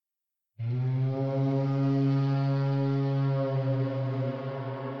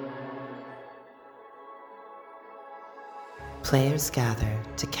players gather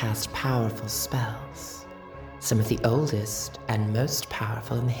to cast powerful spells, some of the oldest and most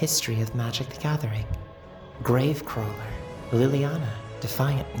powerful in the history of Magic the Gathering. Gravecrawler, Liliana,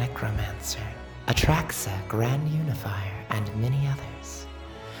 Defiant Necromancer, Atraxa, Grand Unifier, and many others.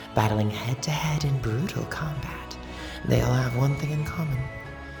 Battling head-to-head in brutal combat, they all have one thing in common: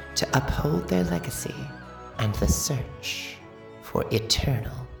 to uphold their legacy and the search for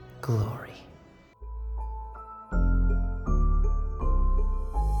eternal glory.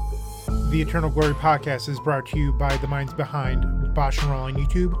 The Eternal Glory podcast is brought to you by the minds behind Bosch and Roll on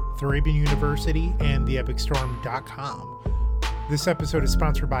YouTube, Thrabian University, and TheEpicStorm.com. This episode is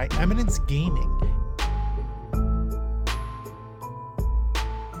sponsored by Eminence Gaming.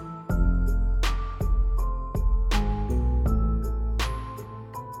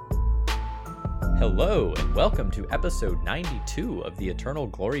 Hello, and welcome to episode 92 of the Eternal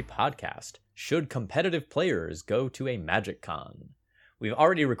Glory podcast. Should competitive players go to a Magic Con? We've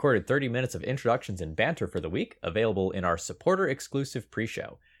already recorded 30 minutes of introductions and banter for the week, available in our supporter-exclusive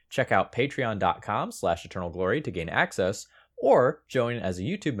pre-show. Check out patreon.com/eternalglory to gain access, or join as a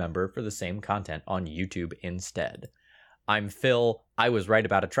YouTube member for the same content on YouTube instead. I'm Phil, I was right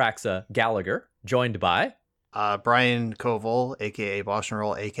about Atraxa Gallagher, joined by... Brian Koval, aka Bosch and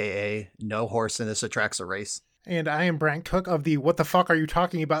Roll, aka No Horse in This Atraxa Race. And I am Bryant Cook of the What the Fuck Are You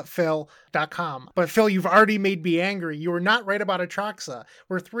Talking About Phil.com. But Phil, you've already made me angry. You were not right about Atraxa.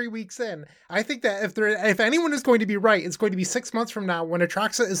 We're 3 weeks in. I think that if anyone is going to be right, it's going to be 6 months from now when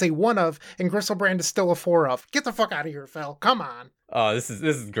Atraxa is a 1 of and Gristlebrand is still a 4 of. Get the fuck out of here, Phil. Come on. Oh, this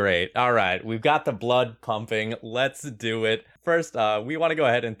is great. All right, we've got the blood pumping. Let's do it. First, we want to go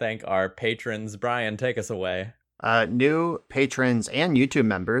ahead and thank our patrons. Brian, take us away. New patrons and YouTube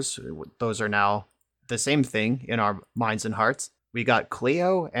members, those are now the same thing in our minds and hearts. We got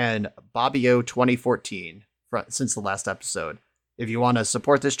Cleo and Bobbio 2014 since the last episode. If you want to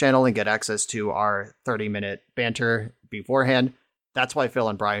support this channel and get access to our 30-minute banter beforehand, that's why Phil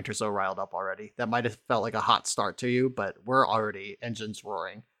and Bryant are so riled up already. That might have felt like a hot start to you, but we're already engines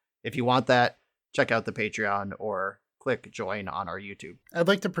roaring. If you want that, check out the Patreon or click join on our YouTube. I'd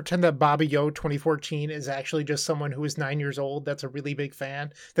like to pretend that Bobby Yo 2014 is actually just someone who is 9 years old that's a really big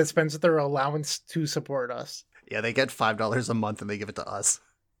fan that spends their allowance to support us. Yeah, they get $5 a month and they give it to us.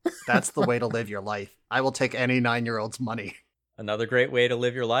 That's the way to live your life. I will take any 9-year-old's money. Another great way to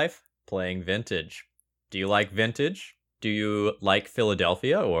live your life? Playing Vintage. Do you like Vintage? Do you like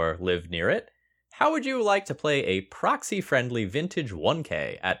Philadelphia or live near it? How would you like to play a proxy-friendly Vintage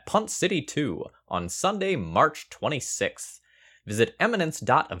 1K at Punt City 2 on Sunday, March 26th? Visit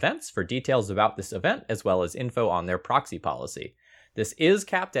eminence.events for details about this event, as well as info on their proxy policy. This is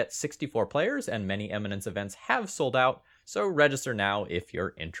capped at 64 players, and many Eminence events have sold out, so register now if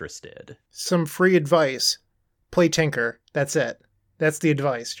you're interested. Some free advice. Play Tinker. That's it. That's the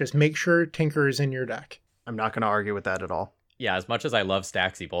advice. Just make sure Tinker is in your deck. I'm not going to argue with that at all. Yeah, as much as I love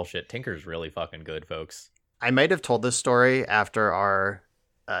Staxy bullshit, Tinker's really fucking good, folks. I might have told this story after our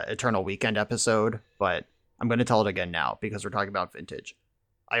Eternal Weekend episode, but I'm going to tell it again now because we're talking about Vintage.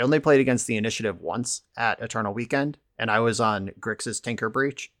 I only played against the Initiative once at Eternal Weekend, and I was on Grix's Tinker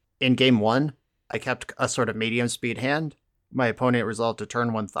Breach. In Game 1, I kept a sort of medium speed hand. My opponent resolved to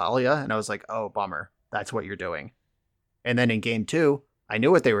turn 1 Thalia, and I was like, oh, bummer. That's what you're doing. And then in Game 2, I knew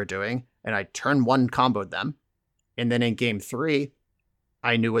what they were doing, and I turn 1 comboed them. And then in Game 3,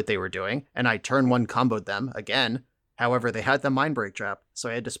 I knew what they were doing, and I turn 1 comboed them again. However, they had the Mindbreak trap, so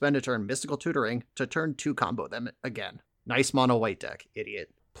I had to spend a turn Mystical Tutoring to turn 2 combo them again. Nice mono white deck,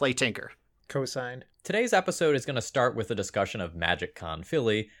 idiot. Play Tinker. Co-signed. Today's episode is going to start with a discussion of Magic Con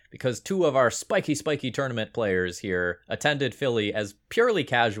Philly, because 2 of our spiky tournament players here attended Philly as purely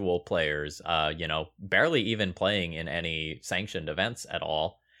casual players, barely even playing in any sanctioned events at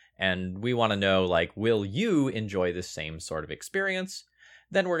all. And we want to know, will you enjoy the same sort of experience?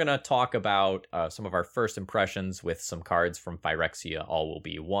 Then we're going to talk about some of our first impressions with some cards from Phyrexia All Will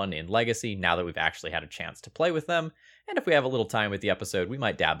Be One in Legacy, now that we've actually had a chance to play with them. And if we have a little time with the episode, we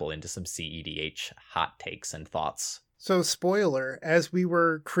might dabble into some CEDH hot takes and thoughts. So, spoiler, as we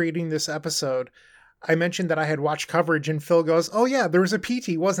were creating this episode, I mentioned that I had watched coverage, and Phil goes, oh yeah, there was a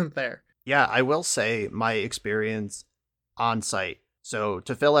PT, wasn't there? Yeah, I will say my experience on site. So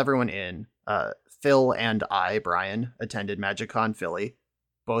to fill everyone in, Phil and I, Brian, attended MagicCon Philly,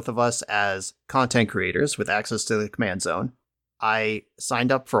 both of us as content creators with access to the command zone. I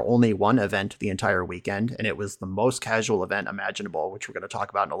signed up for only one event the entire weekend, and it was the most casual event imaginable, which we're going to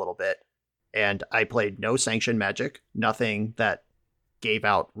talk about in a little bit. And I played no sanctioned Magic, nothing that gave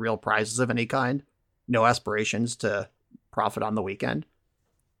out real prizes of any kind, no aspirations to profit on the weekend,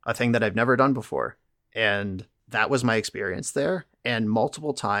 a thing that I've never done before. And that was my experience there. And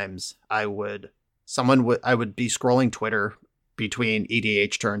multiple times I would be scrolling Twitter between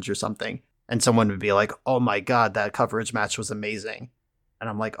EDH turns or something, and someone would be like, "Oh my god, that coverage match was amazing." And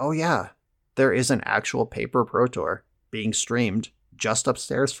I'm like, "Oh yeah, there is an actual paper Pro Tour being streamed just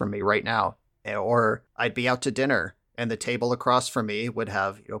upstairs from me right now." Or I'd be out to dinner and the table across from me would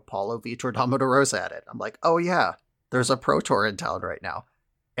have, Paulo Vitor Damo at it. I'm like, "Oh yeah, there's a Pro Tour in town right now."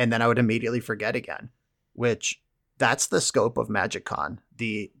 And then I would immediately forget again, which that's the scope of MagicCon.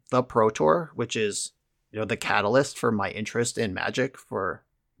 The Pro Tour, which is, the catalyst for my interest in Magic for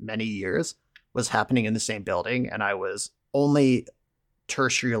many years, was happening in the same building, and I was only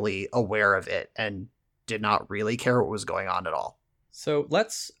tertiarily aware of it and did not really care what was going on at all. So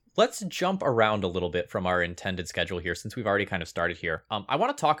let's jump around a little bit from our intended schedule here, since we've already kind of started here. I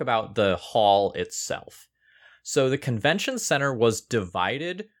want to talk about the hall itself. So the convention center was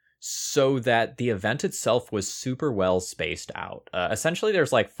divided so that the event itself was super well spaced out. Essentially,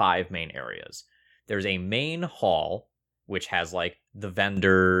 there's like 5 main areas. There's a main hall, which has like the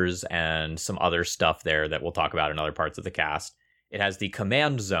vendors and some other stuff there that we'll talk about in other parts of the cast. It has the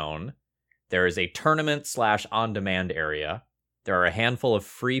command zone. There is a tournament/on-demand area. There are a handful of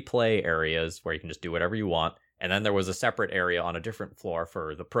free play areas where you can just do whatever you want. And then there was a separate area on a different floor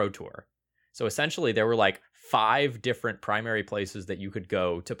for the Pro Tour. So essentially, there were like 5 different primary places that you could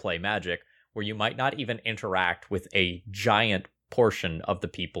go to play Magic, where you might not even interact with a giant portion of the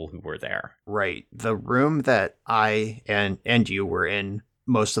people who were there. Right. The room that I and you were in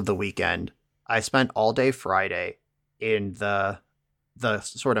most of the weekend, I spent all day Friday in the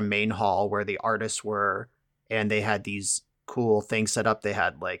sort of main hall where the artists were, and they had these cool things set up. They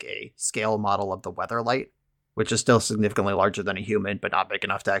had like a scale model of the weather light, which is still significantly larger than a human, but not big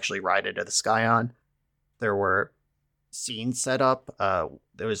enough to actually ride into the sky on. There were scenes set up.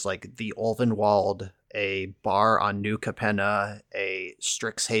 There was like the Ulvenwald, a bar on New Capenna, a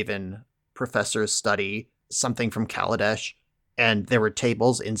Strixhaven professor's study, something from Kaladesh, and there were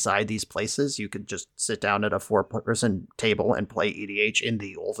tables inside these places. You could just sit down at a 4-person table and play EDH in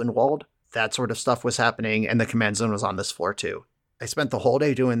the Ulvenwald. That sort of stuff was happening, and the command zone was on this floor too. I spent the whole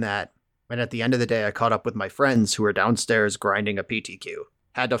day doing that, and at the end of the day, I caught up with my friends who were downstairs grinding a PTQ.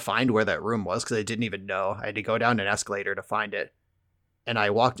 Had to find where that room was because I didn't even know. I had to go down an escalator to find it. And I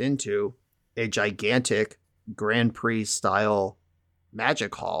walked into a gigantic Grand Prix style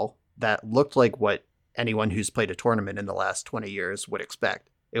Magic hall that looked like what anyone who's played a tournament in the last 20 years would expect.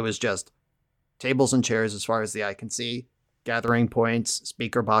 It was just tables and chairs as far as the eye can see, gathering points,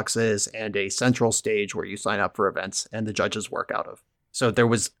 speaker boxes, and a central stage where you sign up for events and the judges work out of. So there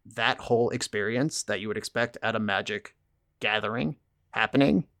was that whole experience that you would expect at a Magic gathering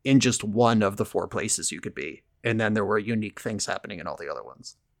happening in just one of the 4 places you could be. And then there were unique things happening in all the other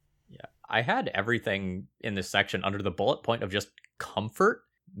ones. Yeah, I had everything in this section under the bullet point of just comfort.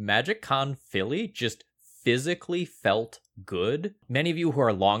 MagicCon Philly just physically felt good. Many of you who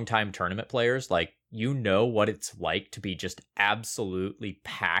are longtime tournament players, like, you know what it's like to be just absolutely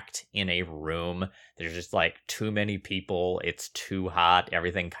packed in a room. There's just like too many people. It's too hot.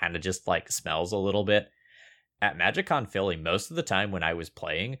 Everything kind of just like smells a little bit. At MagicCon Philly, most of the time when I was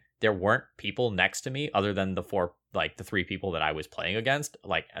playing, there weren't people next to me other than the 3 people that I was playing against.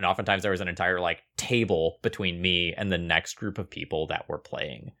 Like, and oftentimes there was an entire like table between me and the next group of people that were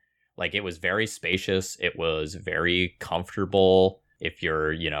playing. Like, it was very spacious. It was very comfortable. If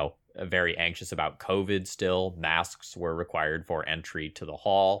you're, very anxious about COVID still, masks were required for entry to the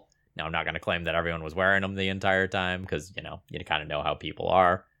hall. Now, I'm not going to claim that everyone was wearing them the entire time because, you kind of know how people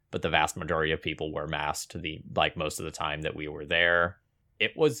are. But the vast majority of people were masked most of the time that we were there.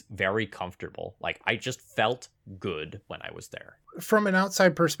 It was very comfortable. Like, I just felt good when I was there. From an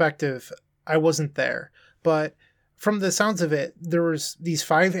outside perspective, I wasn't there. But from the sounds of it, there was these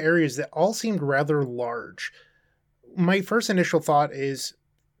 5 areas that all seemed rather large. My first initial thought is,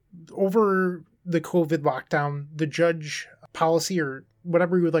 over the COVID lockdown, the judge policy, or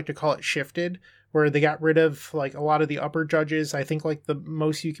whatever you would like to call it, shifted, where they got rid of like a lot of the upper judges. I think like the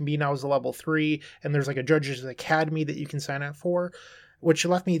most you can be now is a level 3, and there's like a judges academy that you can sign up for, which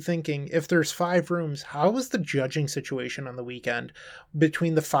left me thinking, if there's 5 rooms, how was the judging situation on the weekend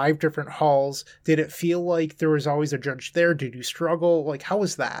between the 5 different halls? Did it feel like there was always a judge there? Did you struggle? Like, how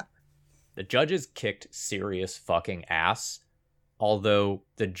was that? The judges kicked serious fucking ass. Although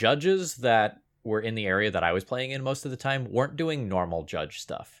the judges that were in the area that I was playing in most of the time weren't doing normal judge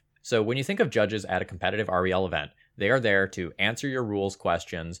stuff. So when you think of judges at a competitive REL event, they are there to answer your rules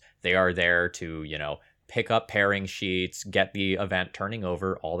questions. They are there to, pick up pairing sheets, get the event turning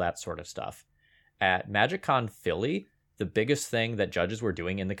over, all that sort of stuff. At MagicCon Philly, the biggest thing that judges were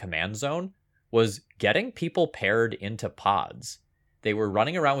doing in the command zone was getting people paired into pods. They were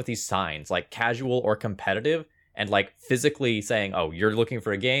running around with these signs, like casual or competitive, and like physically saying, oh, you're looking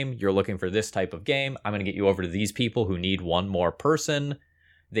for a game, you're looking for this type of game, I'm going to get you over to these people who need one more person.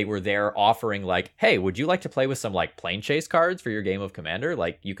 They were there offering like, hey, would you like to play with some like plane chase cards for your game of Commander?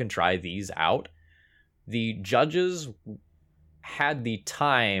 Like, you can try these out. The judges had the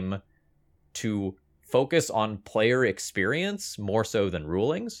time to focus on player experience more so than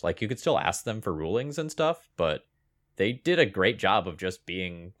rulings. Like, you could still ask them for rulings and stuff, but they did a great job of just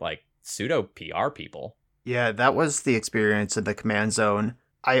being like pseudo PR people. Yeah, that was the experience in the command zone.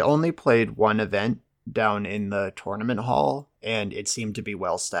 I only played one event down in the tournament hall, and it seemed to be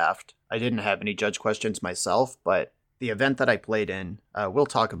well staffed. I didn't have any judge questions myself, but the event that I played in, we'll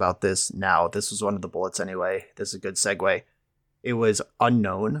talk about this now. This was one of the bullets anyway. This is a good segue. It was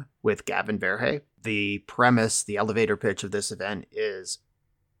Unknown with Gavin Verhey. The premise, the elevator pitch of this event is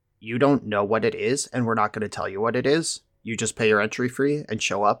you don't know what it is, and we're not going to tell you what it is. You just pay your entry fee and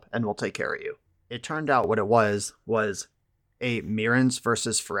show up, and we'll take care of you. It turned out what it was a Mirrans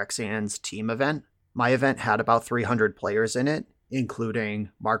versus Phyrexians team event. My event had about 300 players in it, including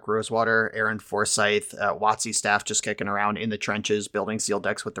Mark Rosewater, Aaron Forsyth, WotC staff just kicking around in the trenches, building sealed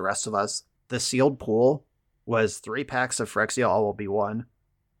decks with the rest of us. The sealed pool was 3 packs of Phyrexia All Will Be One,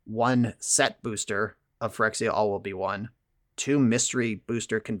 1 set booster of Phyrexia All Will Be One, 2 mystery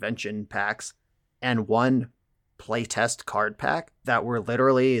booster convention packs, and 1 playtest card pack that were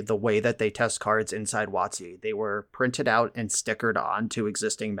literally the way that they test cards inside WotC. They were printed out and stickered onto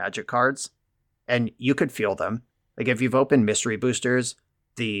existing Magic cards, and you could feel them. Like, if you've opened mystery boosters,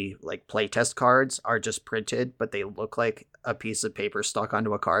 the like playtest cards are just printed, but they look like a piece of paper stuck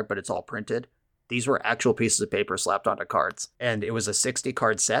onto a card, but it's all printed. These were actual pieces of paper slapped onto cards, and it was a 60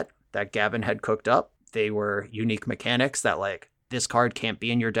 card set that Gavin had cooked up. They were unique mechanics that, like, this card can't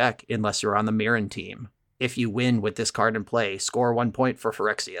be in your deck unless you're on the Mirren team. If you win with this card in play, score 1 point for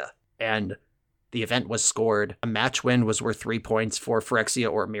Phyrexia. And the event was scored. A match win was worth 3 points for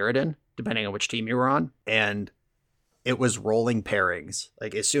Phyrexia or Mirrodin, depending on which team you were on. And it was rolling pairings.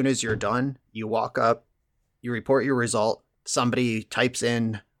 Like, as soon as you're done, you walk up, you report your result, somebody types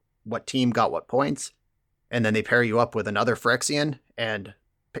in what team got what points, and then they pair you up with another Phyrexian and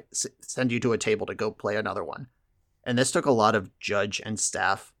send you to a table to go play another one. And this took a lot of judge and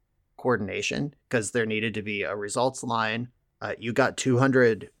staff coordination because there needed to be a results line. You got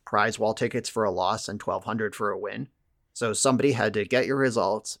 200 prize wall tickets for a loss and 1,200 for a win. So somebody had to get your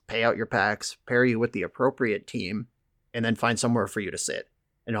results, pay out your packs, pair you with the appropriate team, and then find somewhere for you to sit.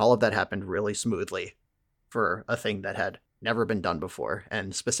 And all of that happened really smoothly for a thing that had never been done before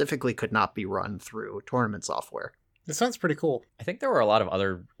and specifically could not be run through tournament software. It sounds pretty cool. I think there were a lot of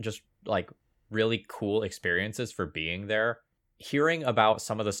other just like really cool experiences for being there. Hearing about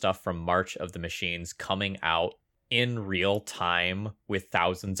some of the stuff from March of the Machines coming out in real time with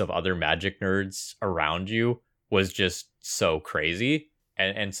thousands of other Magic nerds around you was just so crazy.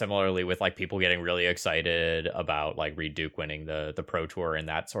 And similarly with like people getting really excited about like Reed Duke winning the Pro Tour and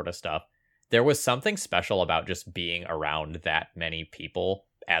that sort of stuff. There was something special about just being around that many people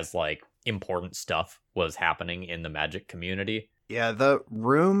as like important stuff was happening in the Magic community. Yeah, the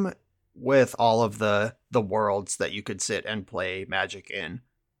room with all of the worlds that you could sit and play Magic in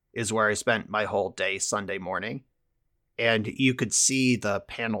is where I spent my whole day Sunday morning. And you could see the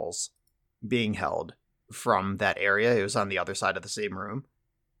panels being held from that area. It was on the other side of the same room.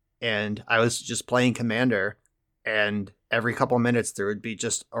 And I was just playing Commander, and every couple minutes there would be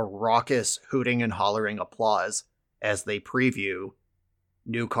just a raucous hooting and hollering applause as they preview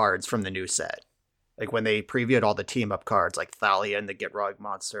new cards from the new set. Like when they previewed all the team-up cards, like Thalia and the Gitrog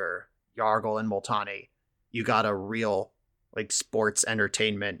Monster, Yargle and Multani, you got a real like sports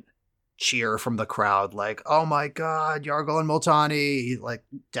entertainment cheer from the crowd, like, oh my god, Yargle and Multani, like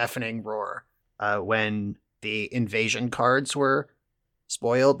deafening roar. When the invasion cards were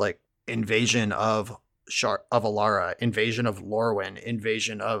spoiled, like Invasion of Alara, Invasion of Lorwyn,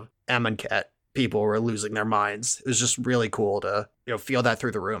 Invasion of Amonkhet, people were losing their minds. It was just really cool to, feel that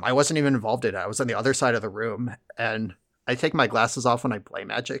through the room. I wasn't even involved in it. I was on the other side of the room, and I take my glasses off when I play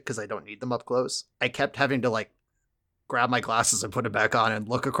Magic because I don't need them up close. I kept having to like grab my glasses and put it back on and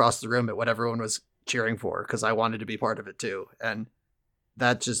look across the room at what everyone was cheering for because I wanted to be part of it too. And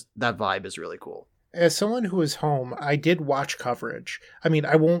that vibe is really cool. As someone who was home, I did watch coverage. I mean,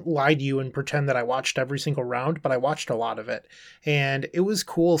 I won't lie to you and pretend that I watched every single round, but I watched a lot of it. And it was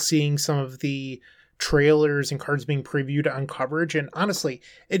cool seeing some of the trailers and cards being previewed on coverage. And honestly,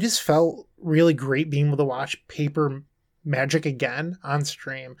 it just felt really great being able to watch paper Magic again on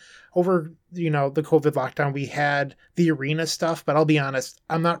stream. Over, the COVID lockdown, we had the arena stuff, but I'll be honest,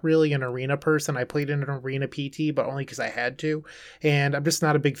 I'm not really an arena person. I played in an arena PT, but only because I had to, and I'm just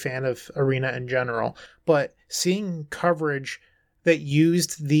not a big fan of arena in general. But seeing coverage that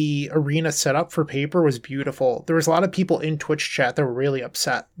used the arena setup for paper was beautiful. There was a lot of people in Twitch chat that were really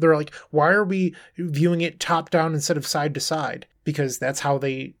upset. They're like, why are we viewing it top down instead of side to side? Because that's how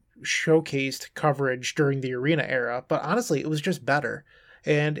they showcased coverage during the arena era, but honestly, it was just better.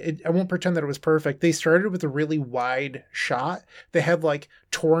 And I won't pretend that it was perfect. They started with a really wide shot. They had like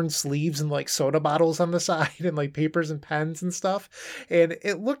torn sleeves and like soda bottles on the side and like papers and pens and stuff. And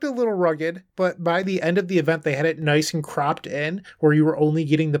it looked a little rugged, but by the end of the event, they had it nice and cropped in where you were only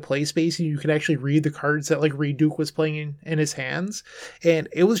getting the play space and you could actually read the cards that like Reed Duke was playing in his hands. And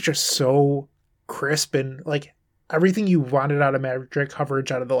it was just so crisp and like everything you wanted out of Magic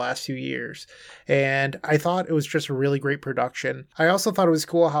coverage out of the last few years. And I thought it was just a really great production. I also thought it was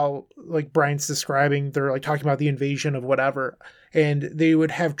cool how, like Bryant's describing, they're like talking about the invasion of whatever, and they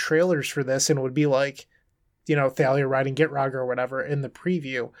would have trailers for this and it would be like, Thalia riding Gitrog or whatever in the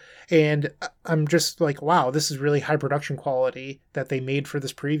preview. And I'm just like, wow, this is really high production quality that they made for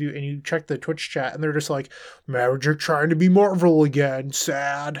this preview. And you check the Twitch chat and they're just like, Magic trying to be Marvel again,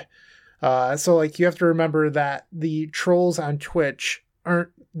 sad. So like you have to remember that the trolls on Twitch aren't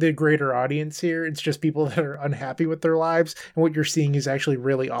the greater audience here. It's just people that are unhappy with their lives, and what you're seeing is actually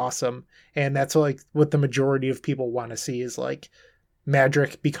really awesome. And that's like what the majority of people want to see is like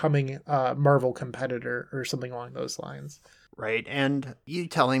Magic becoming a Marvel competitor or something along those lines. Right, and you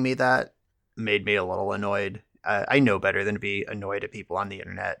telling me that made me a little annoyed. I know better than to be annoyed at people on the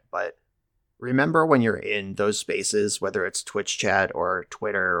internet, but remember when you're in those spaces, whether it's Twitch chat or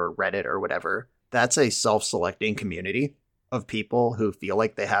Twitter or Reddit or whatever, that's a self-selecting community of people who feel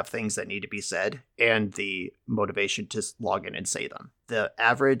like they have things that need to be said and the motivation to log in and say them. The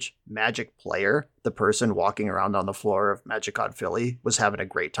average Magic player, the person walking around on the floor of MagicCon Philly, was having a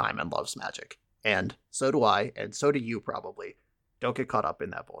great time and loves Magic. And so do I, and so do you probably. Don't get caught up in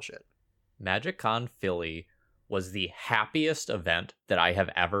that bullshit. MagicCon Philly was the happiest event that I have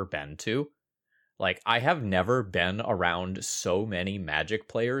ever been to. Like, I have never been around so many Magic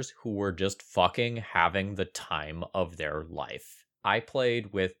players who were just fucking having the time of their life. I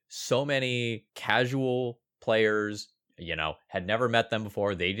played with so many casual players, had never met them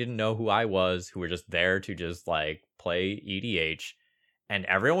before. They didn't know who I was, who were just there to just, like, play EDH. And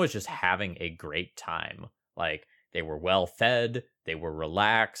everyone was just having a great time. Like, they were well fed, they were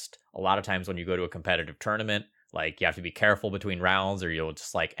relaxed. A lot of times when you go to a competitive tournament, like, you have to be careful between rounds or you'll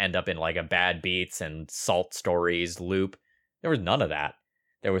just, like, end up in, like, a bad beats and salt stories loop. There was none of that.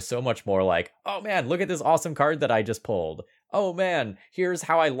 There was so much more like, oh, man, look at this awesome card that I just pulled. Oh, man, here's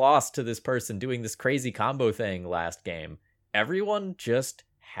how I lost to this person doing this crazy combo thing last game. Everyone just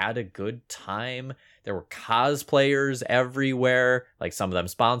had a good time. There were cosplayers everywhere, like some of them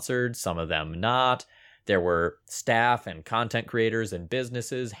sponsored, some of them not. There were staff and content creators and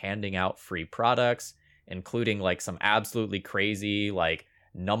businesses handing out free products, including like some absolutely crazy, like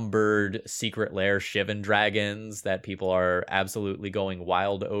numbered secret lair Shivan dragons that people are absolutely going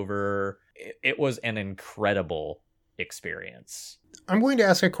wild over. It was an incredible experience. I'm going to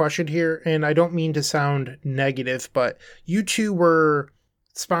ask a question here, and I don't mean to sound negative, but you two were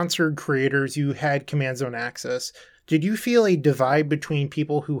sponsored creators. You had Command Zone access. Did you feel a divide between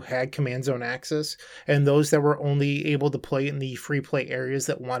people who had Command Zone access and those that were only able to play in the free play areas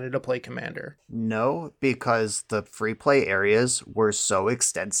that wanted to play Commander? No, because the free play areas were so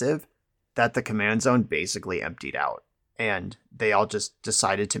extensive that the Command Zone basically emptied out. And they all just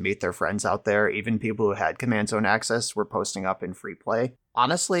decided to meet their friends out there. Even people who had Command Zone access were posting up in free play.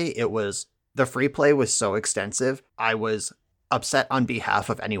 Honestly, the free play was so extensive, I was upset on behalf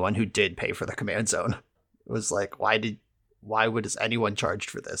of anyone who did pay for the Command Zone. It was like, why would anyone charged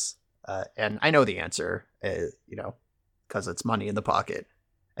for this? And I know the answer, because it's money in the pocket.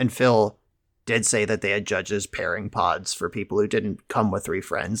 And Phil did say that they had judges pairing pods for people who didn't come with 3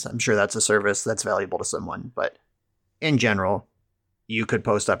 friends. I'm sure that's a service that's valuable to someone, but in general, you could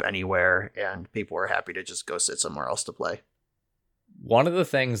post up anywhere and people were happy to just go sit somewhere else to play. One of the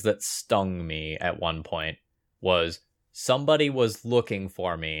things that stung me at one point was somebody was looking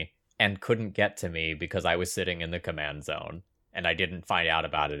for me and couldn't get to me because I was sitting in the Command Zone, and I didn't find out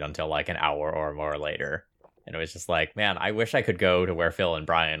about it until like an hour or more later. And it was just like, man, I wish I could go to where Phil and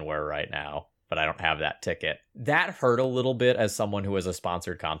Brian were right now, but I don't have that ticket. That hurt a little bit as someone who is a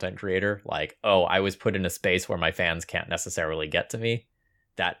sponsored content creator. Like, oh, I was put in a space where my fans can't necessarily get to me.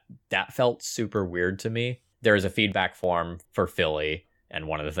 That felt super weird to me. There is a feedback form for Philly, and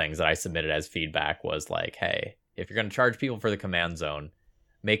one of the things that I submitted as feedback was like, hey, if you're going to charge people for the command zone,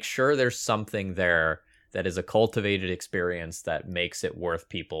 make sure there's something there that is a cultivated experience that makes it worth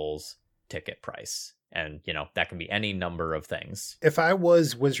people's ticket price. And, that can be any number of things. If I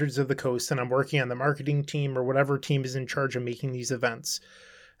was Wizards of the Coast and I'm working on the marketing team or whatever team is in charge of making these events,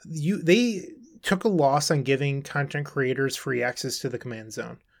 they took a loss on giving content creators free access to the command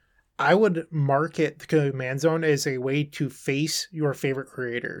zone. I would market the command zone as a way to face your favorite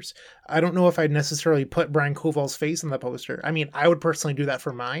creators. I don't know if I'd necessarily put Brian Koval's face on the poster. I mean, I would personally do that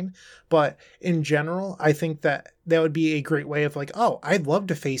for mine, but in general, I think that would be a great way of like, oh, I'd love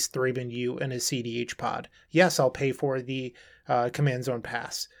to face Thraben Yu in his CDH pod. Yes, I'll pay for the command zone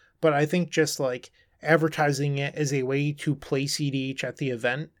pass, but I think just like advertising it as a way to play CDH at the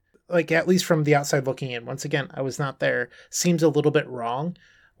event, like at least from the outside looking in, once again, I was not there, seems a little bit wrong.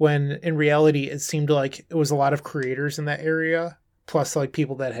 When in reality, it seemed like it was a lot of creators in that area, plus like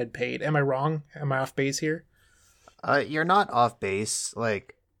people that had paid. Am I wrong? Am I off base here? You're not off base.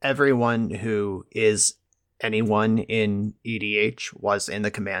 Like, everyone who is anyone in EDH was in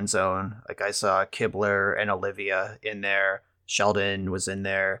the command zone. Like, I saw Kibler and Olivia in there. Sheldon was in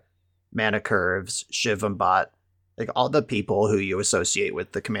there. Mana Curves, Shivambot. Like, all the people who you associate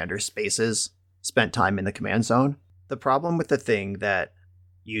with the commander spaces spent time in the command zone. The problem with the thing that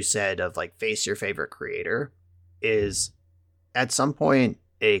you said of like face your favorite creator is at some point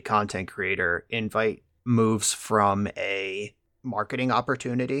a content creator invite moves from a marketing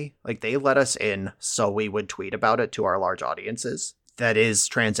opportunity. Like, they let us in so we would tweet about it to our large audiences. That is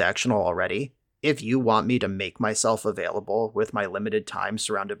transactional already. If you want me to make myself available with my limited time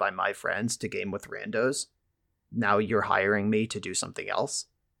surrounded by my friends to game with randos, now you're hiring me to do something else.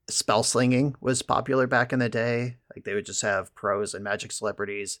 Spell slinging was popular back in the day. Like, they would just have pros and Magic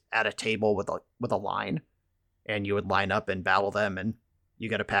celebrities at a table with a line, and you would line up and battle them, and you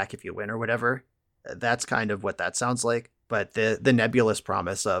get a pack if you win or whatever. That's kind of what that sounds like. But the nebulous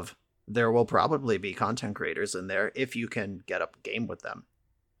promise of there will probably be content creators in there if you can get up a game with them.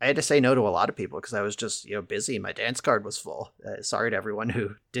 I had to say no to a lot of people because I was just busy. My dance card was full. Sorry to everyone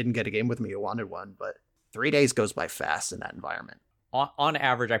who didn't get a game with me who wanted one, but 3 days goes by fast in that environment. On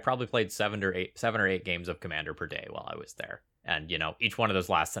average, I probably played seven or eight games of Commander per day while I was there. And, each one of those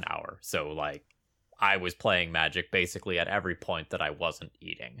lasts an hour. So, like, I was playing Magic basically at every point that I wasn't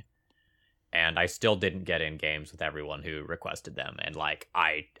eating. And I still didn't get in games with everyone who requested them. And, like,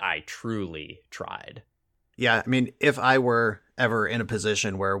 I truly tried. Yeah, I mean, if I were ever in a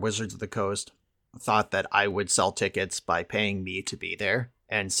position where Wizards of the Coast thought that I would sell tickets by paying me to be there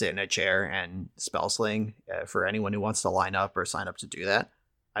and sit in a chair and spell sling for anyone who wants to line up or sign up to do that,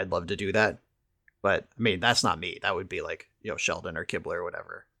 I'd love to do that. But I mean, that's not me. That would be like, Sheldon or Kibler or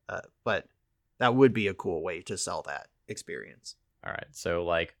whatever. But that would be a cool way to sell that experience. All right. So,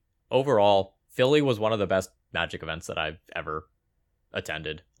 like, overall, Philly was one of the best Magic events that I've ever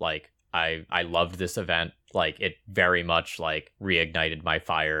attended. Like, I loved this event. Like, it very much like reignited my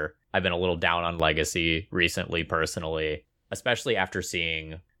fire. I've been a little down on Legacy recently, personally, especially after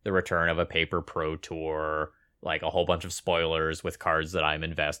seeing the return of a paper pro tour, like a whole bunch of spoilers with cards that I'm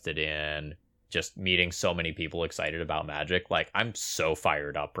invested in, just meeting so many people excited about Magic. Like, I'm so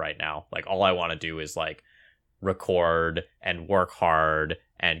fired up right now. Like, all I want to do is like record and work hard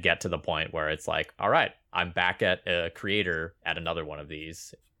and get to the point where it's like, all right, I'm back at a creator at another one of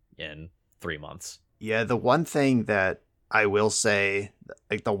these in 3 months. Yeah, the one thing that I will say,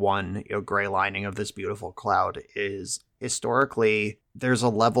 like the one gray lining of this beautiful cloud is historically there's a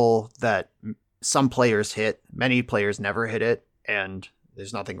level that some players hit, many players never hit it, and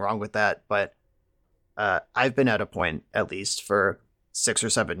there's nothing wrong with that. But I've been at a point, at least for 6 or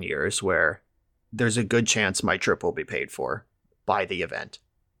 7 years, where there's a good chance my trip will be paid for by the event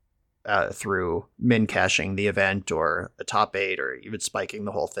through min cashing the event or a top 8 or even spiking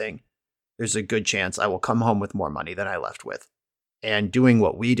the whole thing. There's a good chance I will come home with more money than I left with. And doing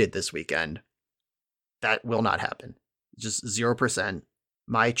what we did this weekend, that will not happen. Just 0%.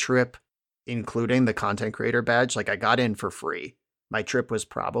 My trip, including the content creator badge, like I got in for free. My trip was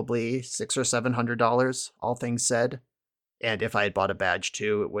probably $600 or $700, all things said. And if I had bought a badge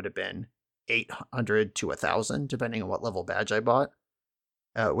too, it would have been $800 to $1,000, depending on what level badge I bought.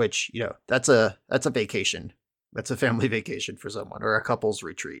 Which, that's a vacation. That's a family vacation for someone, or a couple's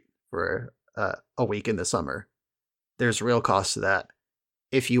retreat for a week in the summer. There's real cost to that.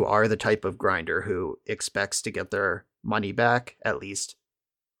 If you are the type of grinder who expects to get their money back at least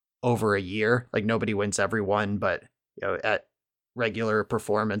over a year, like nobody wins every one, but at regular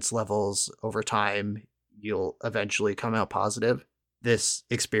performance levels over time, you'll eventually come out positive. This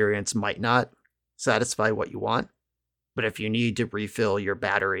experience might not satisfy what you want, but if you need to refill your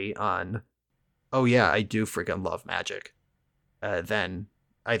battery on oh yeah, I do freaking love Magic, then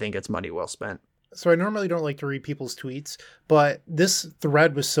I think it's money well spent. So I normally don't like to read people's tweets, but this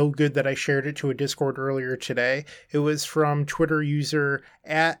thread was so good that I shared it to a Discord earlier today. It was from Twitter user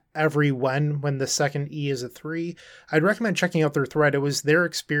at when the second E is a 3. I'd recommend checking out their thread. It was their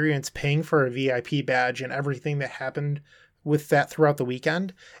experience paying for a VIP badge and everything that happened with that throughout the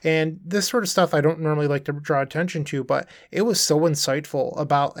weekend. And this sort of stuff I don't normally like to draw attention to, but it was so insightful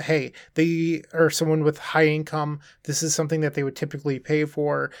about, hey, they are someone with high income. This is something that they would typically pay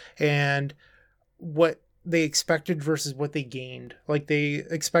for. And what they expected versus what they gained. Like, they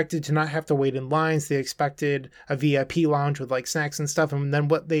expected to not have to wait in lines. They expected a VIP lounge with like snacks and stuff. And then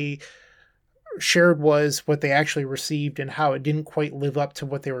what they shared was what they actually received and how it didn't quite live up to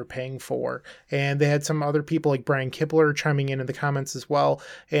what they were paying for. And they had some other people like Brian Kibler chiming in the comments as well.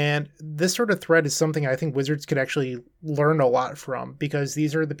 And this sort of thread is something I think Wizards could actually learn a lot from, because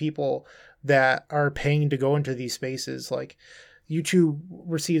these are the people that are paying to go into these spaces. Like, you two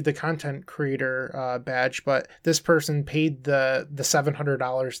received the content creator badge, but this person paid the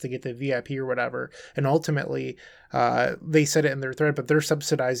 $700 to get the VIP or whatever. And ultimately, they said it in their thread, but they're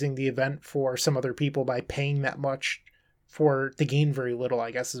subsidizing the event for some other people by paying that much for to gain very little,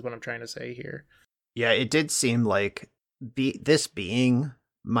 I guess is what I'm trying to say here. Yeah, it did seem like this being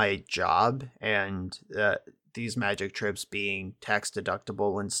my job and these Magic trips being tax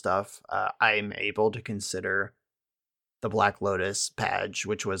deductible and stuff, I'm able to consider the Black Lotus badge,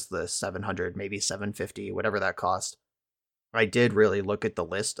 which was the 700, maybe 750, whatever that cost. I did really look at the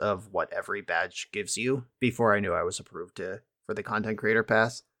list of what every badge gives you before I knew I was approved for the content creator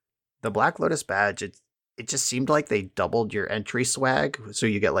pass. The Black Lotus badge, it just seemed like they doubled your entry swag, so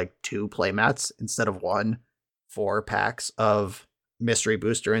you get like 2 playmats instead of 1, 4 packs of mystery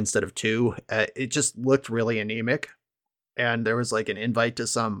booster instead of 2. It just looked really anemic, and there was like an invite to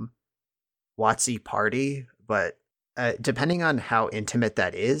some WotC party, but depending on how intimate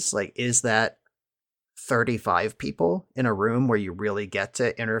that is, like, is that 35 people in a room where you really get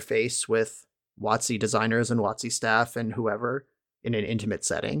to interface with WotC designers and WotC staff and whoever in an intimate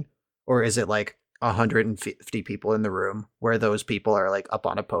setting? Or is it like 150 people in the room where those people are like up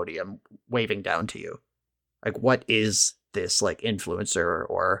on a podium waving down to you? Like, what is this like influencer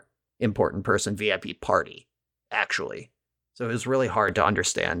or important person VIP party actually? So it was really hard to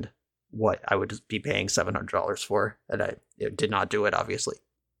understand what I would be paying $700 for, and I did not do it, obviously.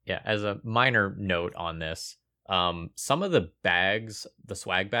 Yeah, as a minor note on this, some of the bags, the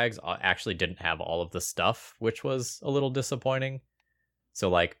swag bags, actually didn't have all of the stuff, which was a little disappointing. So,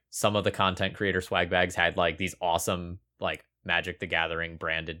 like, some of the content creator swag bags had, like, these awesome, like, Magic the Gathering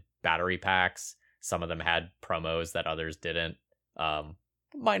branded battery packs. Some of them had promos that others didn't.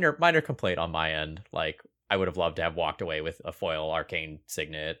 Minor complaint on my end. Like, I would have loved to have walked away with a foil arcane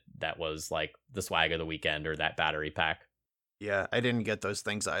signet that was like the swag of the weekend, or that battery pack. Yeah, I didn't get those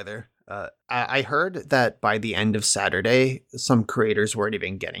things either. I heard that by the end of Saturday, some creators weren't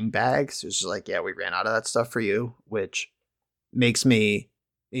even getting bags. It was just like, yeah, we ran out of that stuff for you, which makes me...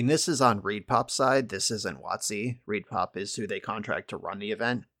 I mean, this is on ReedPop's side. This isn't WotC. ReedPop is who they contract to run the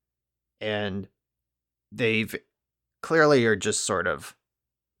event. And they've clearly are just sort of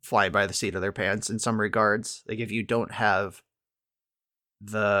fly by the seat of their pants in some regards. Like, if you don't have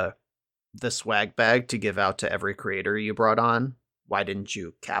the swag bag to give out to every creator you brought on, why didn't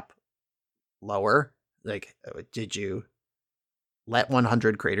you cap lower? Like, did you let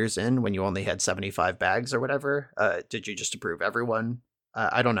 100 creators in when you only had 75 bags or whatever? Did you just approve everyone?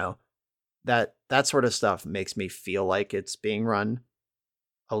 I don't know. That sort of stuff makes me feel like it's being run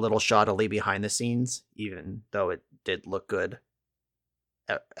a little shoddily behind the scenes, even though it did look good.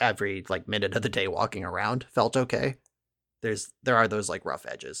 Every like minute of the day walking around felt okay. There are those like rough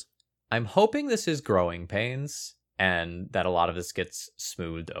edges. I'm hoping this is growing pains and that a lot of this gets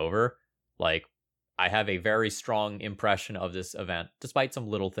smoothed over. Like, I have a very strong impression of this event, despite some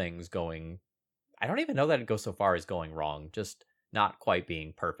little things going... I don't even know that it goes so far as going wrong, just not quite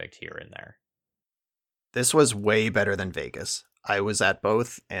being perfect here and there. This was way better than Vegas. I was at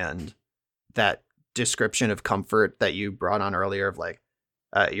both, and that description of comfort that you brought on earlier of like,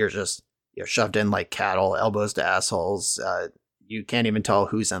 you're just shoved in like cattle, elbows to assholes. You can't even tell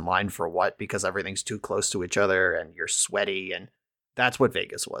who's in line for what because everything's too close to each other and you're sweaty. And that's what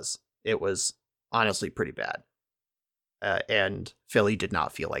Vegas was. It was honestly pretty bad. And Philly did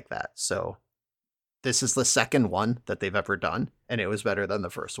not feel like that. So this is the second one that they've ever done, and it was better than the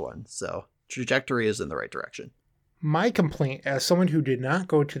first one. So trajectory is in the right direction. My complaint as someone who did not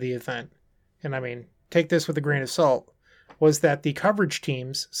go to the event, and I mean, take this with a grain of salt, was that the coverage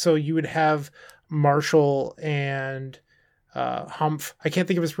teams, so you would have Marshall and Humph, I can't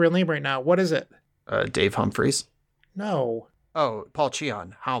think of his real name right now. What is it? Dave Humphreys. No. Oh, Paul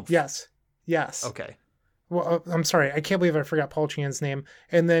Cheon. Humph. Yes. Okay. Well, I'm sorry. I can't believe I forgot Paul Cheon's name.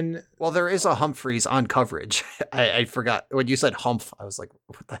 And then... Well, there is a Humphreys on coverage. I forgot. When you said Humph, I was like,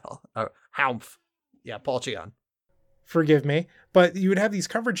 what the hell? Humph. Yeah, Paul Cheon. Forgive me. But you would have these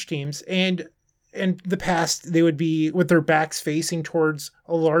coverage teams, and in the past, they would be with their backs facing towards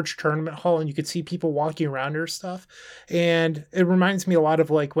a large tournament hall, and you could see people walking around or stuff. And it reminds me a lot of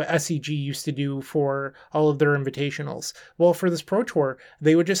like what SEG used to do for all of their invitationals. Well, for this Pro Tour,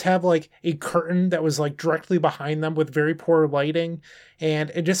 they would just have like a curtain that was like directly behind them with very poor lighting, and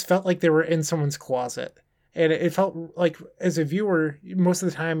it just felt like they were in someone's closet. And it felt like, as a viewer, most of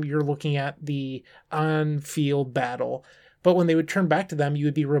the time you're looking at the on-field battle. But when they would turn back to them, you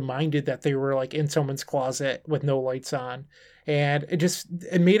would be reminded that they were like in someone's closet with no lights on. And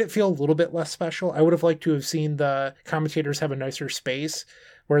it made it feel a little bit less special. I would have liked to have seen the commentators have a nicer space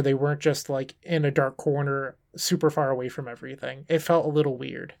where they weren't just like in a dark corner super far away from everything. It felt a little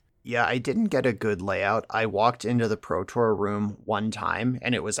weird. Yeah, I didn't get a good layout. I walked into the Pro Tour room one time,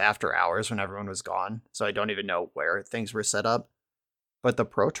 and it was after hours when everyone was gone, so I don't even know where things were set up. But the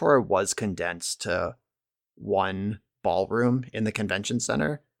Pro Tour was condensed to one ballroom in the convention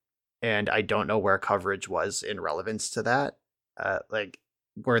center, and I don't know where coverage was in relevance to that. Like,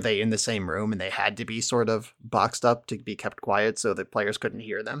 were they in the same room and they had to be sort of boxed up to be kept quiet so the players couldn't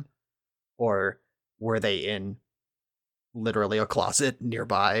hear them? Or were they in literally a closet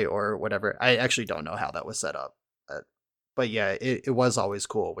nearby or whatever? I actually don't know how that was set up. But yeah, it was always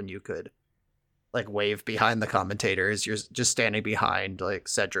cool when you could like wave behind the commentators. You're just standing behind like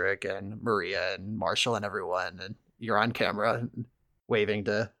Cedric and Maria and Marshall and everyone, and you're on camera and waving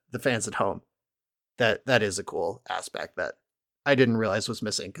to the fans at home. That is a cool aspect that I didn't realize was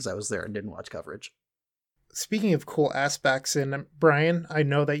missing because I was there and didn't watch coverage. Speaking of cool aspects, and Brian, I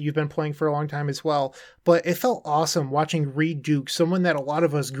know that you've been playing for a long time as well, but it felt awesome watching Reed Duke, someone that a lot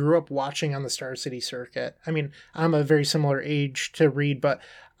of us grew up watching on the Star City circuit. I mean, I'm a very similar age to Reed, but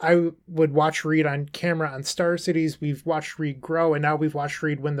I would watch Reed on camera on Star Cities. We've watched Reed grow, and now we've watched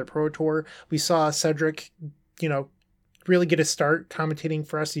Reed win the Pro Tour. We saw Cedric, really get a start commentating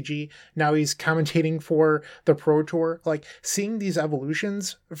for SCG. Now he's commentating for the Pro Tour. Like, seeing these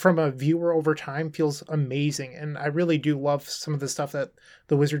evolutions from a viewer over time feels amazing. And I really do love some of the stuff that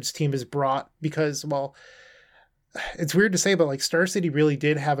the Wizards team has brought because, well, it's weird to say, but like Star City really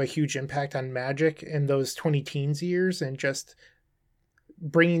did have a huge impact on Magic in those 20-teens years, and just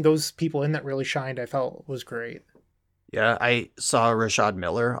bringing those people in that really shined, I felt was great. Yeah, I saw Rashad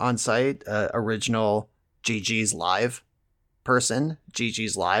Miller on site, original GG's Live person,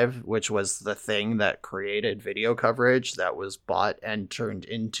 GG's Live, which was the thing that created video coverage that was bought and turned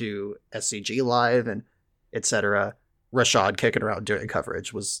into SCG Live and etc. Rashad kicking around doing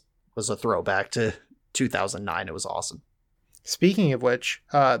coverage was a throwback to 2009. It was awesome. Speaking of which,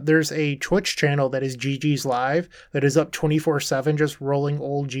 there's a Twitch channel that is GG's Live that is up 24/7, just rolling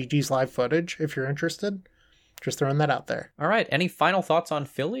old GG's Live footage. If you're interested, just throwing that out there. All right. Any final thoughts on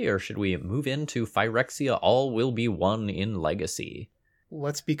Philly, or should we move into Phyrexia? All will be one in Legacy.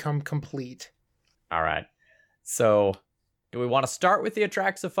 Let's become complete. All right. So, do we want to start with the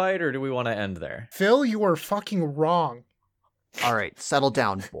Atraxa fight, or do we want to end there? Phil, you are fucking wrong. All right, settle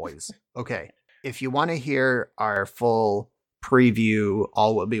down, boys. Okay. If you want to hear our full preview,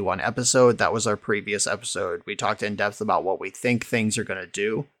 all will be one episode. That was our previous episode. We talked in depth about what we think things are going to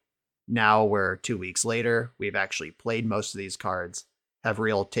do. Now we're 2 weeks later. We've actually played most of these cards, have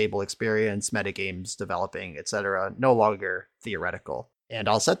real table experience, metagames developing, etc. No longer theoretical. And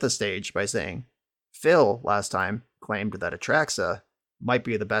I'll set the stage by saying, Phil last time claimed that Atraxa might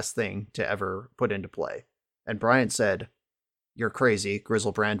be the best thing to ever put into play. And Bryant said, "You're crazy,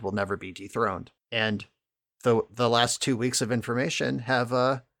 Griselbrand will never be dethroned." And the last 2 weeks of information have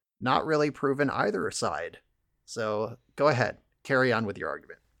not really proven either side. So go ahead, carry on with your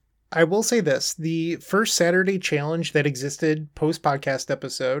argument. I will say this, the first Saturday challenge that existed post-podcast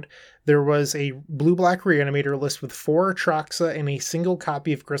episode, there was a blue-black reanimator list with 4 Atraxa and a single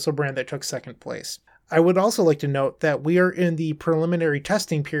copy of Griselbrand that took second place. I would also like to note that we are in the preliminary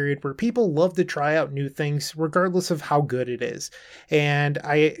testing period where people love to try out new things regardless of how good it is. And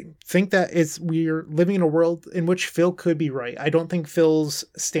I think that we're living in a world in which Phil could be right. I don't think Phil's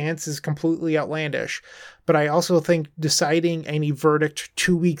stance is completely outlandish, but I also think deciding any verdict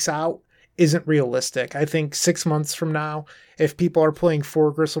 2 weeks out isn't realistic. I think 6 months from now, if people are playing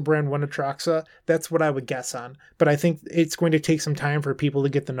 4 Griselbrand, 1 Atraxa, that's what I would guess on. But I think it's going to take some time for people to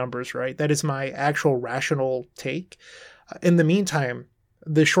get the numbers right. That is my actual rational take. In the meantime,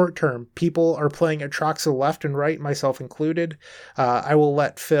 the short term. People are playing Atraxa left and right, myself included. I will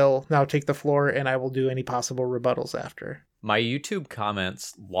let Phil now take the floor, and I will do any possible rebuttals after. My YouTube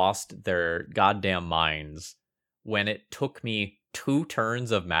comments lost their goddamn minds when it took me 2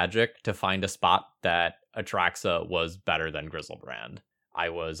 turns of Magic to find a spot that Atraxa was better than Griselbrand. I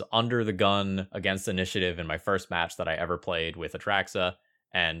was under the gun against Initiative in my first match that I ever played with Atraxa,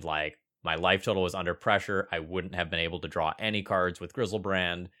 and like my life total was under pressure. I wouldn't have been able to draw any cards with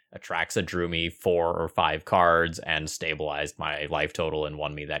Griselbrand. Atraxa drew me 4 or 5 cards and stabilized my life total and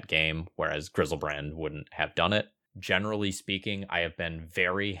won me that game, whereas Griselbrand wouldn't have done it. Generally speaking, I have been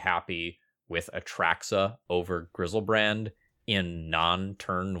very happy with Atraxa over Griselbrand in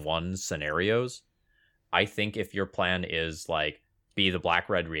non-turn 1 scenarios. I think if your plan is like be the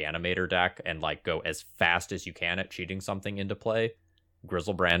black-red reanimator deck and like go as fast as you can at cheating something into play,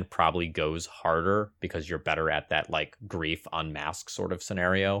 Griselbrand probably goes harder because you're better at that like grief unmask sort of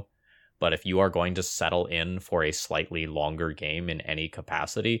scenario. But if you are going to settle in for a slightly longer game in any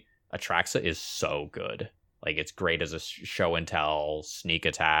capacity, Atraxa is so good. Like, it's great as a show and tell, sneak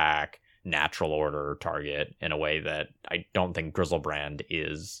attack, natural order target in a way that I don't think Griselbrand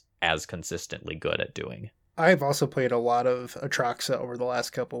is as consistently good at doing. I've also played a lot of Atraxa over the last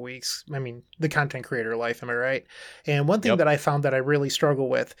couple of weeks. I mean, the content creator life, am I right? And one thing that I found that I really struggle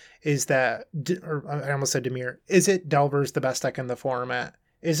with is that, or I almost said Demir, is it Delver's the best deck in the format?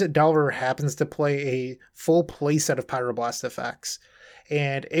 Is it Delver happens to play a full play set of Pyroblast effects?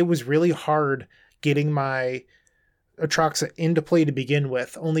 And it was really hard getting my Atraxa into play to begin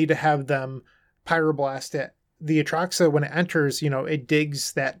with, only to have them Pyroblast it. The Atraxa, when it enters, it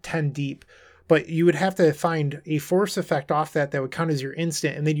digs that 10 deep, but you would have to find a force effect off that would count as your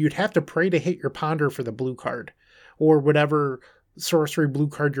instant, and then you'd have to pray to hit your Ponder for the blue card, or whatever sorcery blue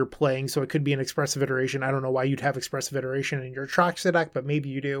card you're playing. So it could be an Expressive Iteration. I don't know why you'd have Expressive Iteration in your Atraxa deck, but maybe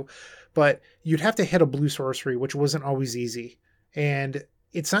you do. But you'd have to hit a blue sorcery, which wasn't always easy. And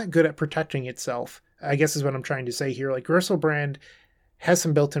it's not good at protecting itself, I guess is what I'm trying to say here. Like, Griselbrand has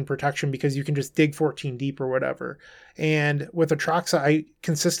some built-in protection because you can just dig 14 deep or whatever. And with Atraxa, I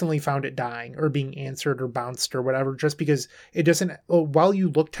consistently found it dying or being answered or bounced or whatever, just because it doesn't, while you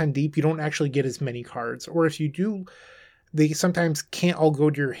look 10 deep, you don't actually get as many cards. Or if you do, they sometimes can't all go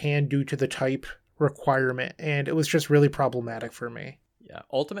to your hand due to the type requirement. And it was just really problematic for me. Yeah,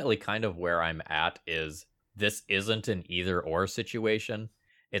 ultimately kind of where I'm at is this isn't an either or situation.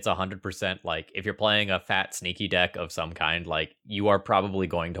 It's 100% like if you're playing a fat sneaky deck of some kind, like you are probably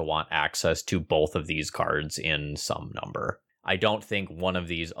going to want access to both of these cards in some number. I don't think one of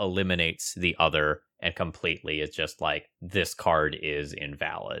these eliminates the other and completely it's just like this card is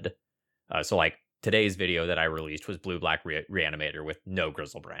invalid. So like today's video that I released was blue-black Reanimator with no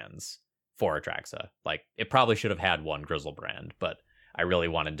Griselbrands for Atraxa. Like it probably should have had one Griselbrand, but I really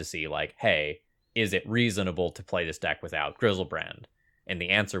wanted to see like, hey, is it reasonable to play this deck without Griselbrand? And the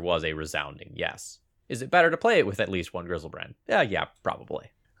answer was a resounding yes. Is it better to play it with at least one Griselbrand? Yeah, probably.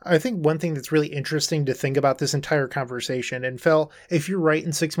 I think one thing that's really interesting to think about this entire conversation, and Phil, if you're right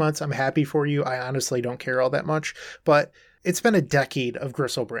in 6 months, I'm happy for you. I honestly don't care all that much, but it's been a decade of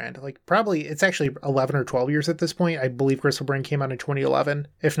Griselbrand. Like probably it's actually 11 or 12 years at this point. I believe Griselbrand came out in 2011.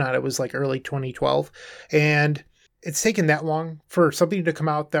 If not, it was like early 2012. And it's taken that long for something to come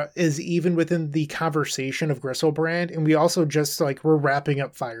out that is even within the conversation of Griselbrand. And we also just we're wrapping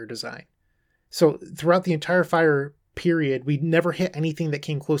up Fire design. So throughout the entire Fire period, we never hit anything that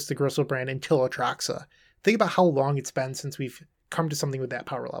came close to Griselbrand until Atraxa. Think about how long it's been since we've come to something with that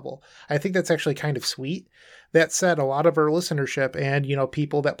power level. I think that's actually kind of sweet. That said, a lot of our listenership and,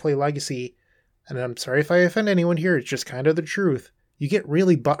 people that play Legacy, and I'm sorry if I offend anyone here, it's just kind of the truth. You get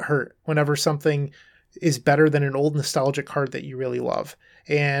really butthurt whenever something is better than an old nostalgic card that you really love.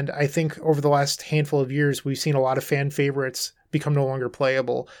 And I think over the last handful of years, we've seen a lot of fan favorites become no longer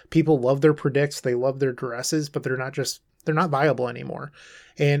playable. People love their predicts, they love their duresses, but they're not viable anymore.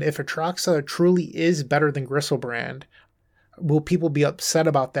 And if Atraxa truly is better than Griselbrand, will people be upset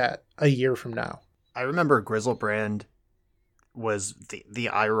about that a year from now? I remember Griselbrand was the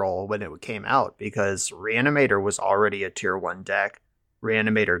eye roll when it came out because Reanimator was already a tier 1 deck.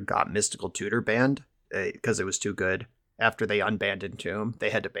 Reanimator got Mystical Tutor banned because it was too good. After they unbanned Entomb,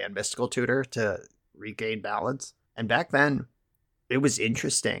 they had to ban Mystical Tutor to regain balance. And back then, it was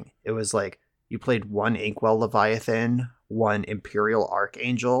interesting. It was like you played one Inkwell Leviathan, one Imperial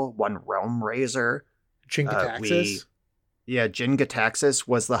Archangel, one Realm Razor. Jin-Gitaxias? Jin-Gitaxias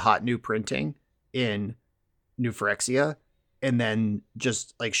was the hot new printing in New Phyrexia. And then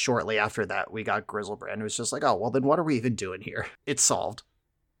just like shortly after that, we got Griselbrand. It was just like, oh, well, then what are we even doing here? It's solved.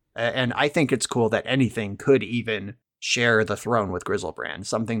 And I think it's cool that anything could even share the throne with Griselbrand,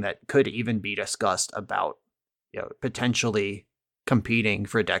 something that could even be discussed about, potentially competing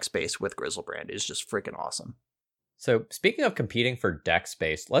for deck space with Griselbrand is just freaking awesome. So speaking of competing for deck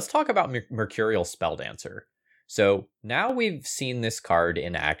space, let's talk about Mercurial Spelldancer. So now we've seen this card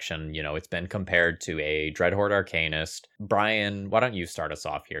in action. It's been compared to a Dreadhorde Arcanist. Brian, why don't you start us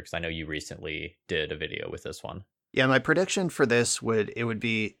off here? Because I know you recently did a video with this one. Yeah, my prediction for this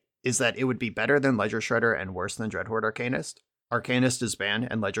is that it would be better than Ledger Shredder and worse than Dreadhorde Arcanist. Arcanist is banned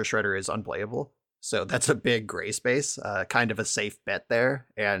and Ledger Shredder is unplayable. So that's a big gray space, kind of a safe bet there.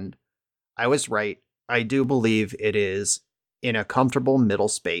 And I was right. I do believe it is in a comfortable middle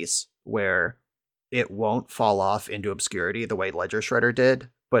space where it won't fall off into obscurity the way Ledger Shredder did,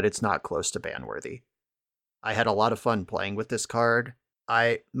 but it's not close to ban worthy. I had a lot of fun playing with this card.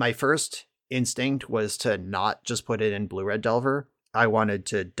 My first instinct was to not just put it in Blue-Red Delver. I wanted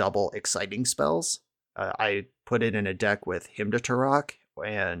to double exciting spells. I put it in a deck with Hymn to Turok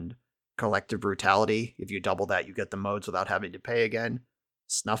and Collective Brutality. If you double that, you get the modes without having to pay again.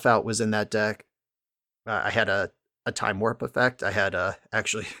 Snuff Out was in that deck. I had a Time Warp effect. I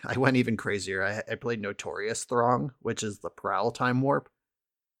went even crazier. I played Notorious Throng, which is the Prowl Time Warp.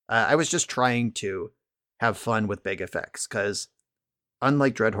 I was just trying to have fun with big effects, because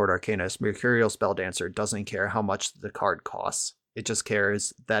unlike Dreadhorde Arcanist, Mercurial Spelldancer doesn't care how much the card costs. It just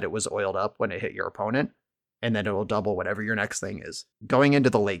cares that it was oiled up when it hit your opponent, and then it will double whatever your next thing is. Going into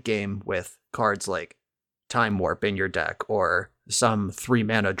the late game with cards like Time Warp in your deck, or some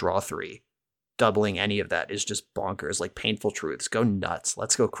 3-mana draw 3, doubling any of that is just bonkers. Like Painful Truths, go nuts.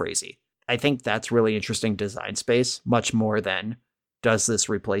 Let's go crazy. I think that's really interesting design space, much more than does this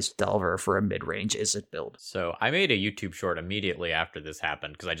replace Delver for a mid-range Izzet build. So I made a YouTube short immediately after this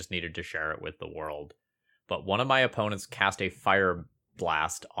happened because I just needed to share it with the world. But one of my opponents cast a Fire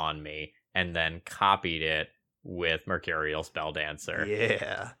Blast on me and then copied it with Mercurial Spelldancer.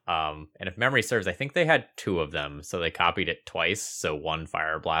 Yeah. And if memory serves, I think they had 2 of them, so they copied it twice. So one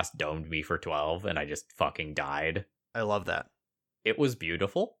Fire Blast domed me for 12, and I just fucking died. I love that. It was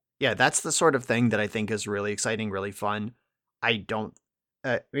beautiful. Yeah, that's the sort of thing that I think is really exciting, really fun.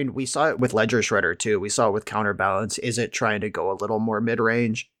 We saw it with Ledger Shredder too. We saw it with Counterbalance. Is it trying to go a little more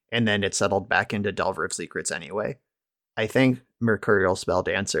mid-range? And then it settled back into Delver of Secrets anyway. I think Mercurial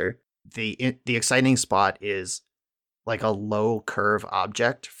Spelldancer, the exciting spot is like a low curve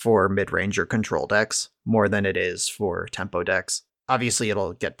object for mid-range or control decks more than it is for tempo decks. Obviously,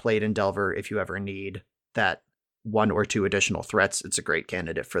 it'll get played in Delver if you ever need that 1 or 2 additional threats. It's a great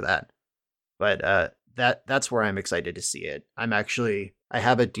candidate for that. But that's where I'm excited to see it. I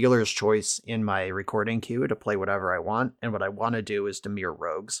have a dealer's choice in my recording queue to play whatever I want, and what I want to do is Dimir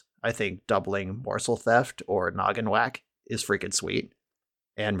Rogues. I think doubling Morsel Theft or Noggin Whack is freaking sweet,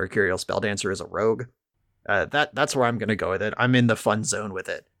 and Mercurial Spelldancer is a rogue. That's where I'm going to go with it. I'm in the fun zone with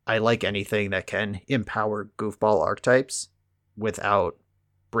it. I like anything that can empower goofball archetypes without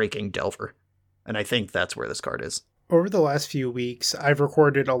breaking Delver, and I think that's where this card is. Over the last few weeks, I've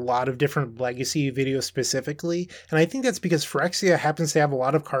recorded a lot of different Legacy videos specifically, and I think that's because Phyrexia happens to have a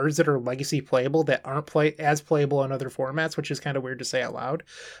lot of cards that are Legacy playable that aren't as playable in other formats, which is kind of weird to say out loud.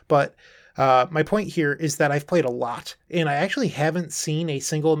 But my point here is that I've played a lot, and I actually haven't seen a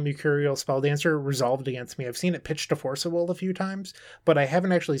single Mercurial Spelldancer resolved against me. I've seen it pitched to Force of Will a few times, but I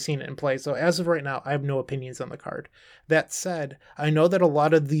haven't actually seen it in play, so as of right now, I have no opinions on the card. That said, I know that a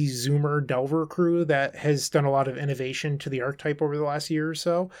lot of the Zoomer Delver crew that has done a lot of innovation to the archetype over the last year or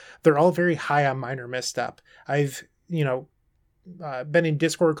so, they're all very high on Minor Misstep. I've, been in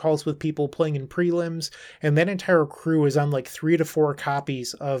Discord calls with people playing in prelims, and that entire crew is on like 3 to 4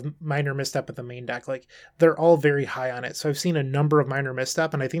 copies of Minor Misstep at the main deck. Like, they're all very high on it. So I've seen a number of Minor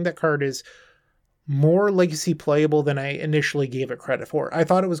Misstep, and I think that card is more Legacy playable than I initially gave it credit for. I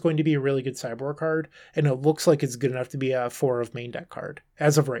thought it was going to be a really good sideboard card, and it looks like it's good enough to be a 4 of main deck card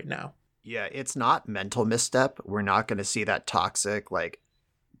as of right now. Yeah, it's not Mental Misstep. We're not going to see that toxic, like,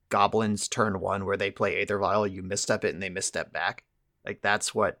 Goblins turn 1 where they play Aether Vial, you misstep it and they misstep back. Like,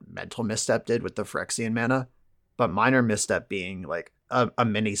 that's what Mental Misstep did with the Phyrexian mana. But Minor Misstep being like a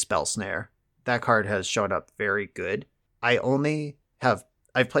mini Spell Snare, that card has shown up very good. I've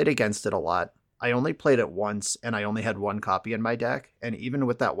played against it a lot. I only played it once, and I only had 1 copy in my deck, and even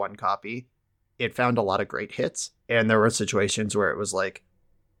with that 1 copy, it found a lot of great hits. And there were situations where it was like,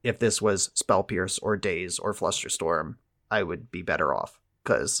 if this was Spell Pierce or Daze or Flusterstorm, I would be better off,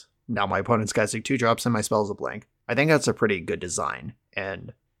 because now my opponent's casting 2 drops and my spell's a blank. I think that's a pretty good design,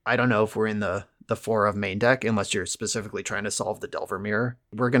 and I don't know if we're in the 4 of main deck, unless you're specifically trying to solve the Delver Mirror.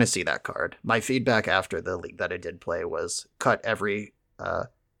 We're going to see that card. My feedback after the league that I did play was cut every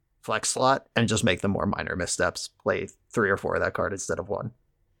flex slot and just make them more minor missteps. Play 3 or 4 of that card instead of 1.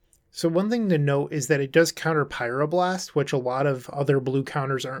 So one thing to note is that it does counter Pyroblast, which a lot of other blue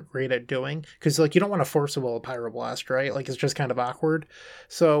counters aren't great at doing. Because like you don't want to force a will of Pyroblast, right? Like it's just kind of awkward.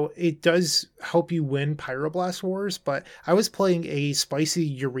 So it does help you win Pyroblast wars. But I was playing a spicy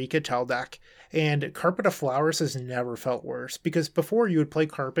Eureka Tell deck, and Carpet of Flowers has never felt worse. Because before you would play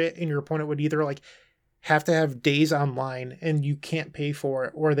Carpet, and your opponent would either like have to have days online and you can't pay for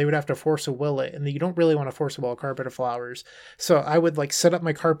it, or they would have to force a will it, and you don't really want to force a will a Carpet of Flowers. So I would like set up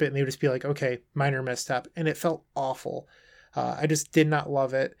my carpet and they would just be like, okay, minor misstep, and it felt awful. I just did not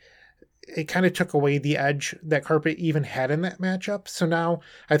love it. It kind of took away the edge that Carpet even had in that matchup. So now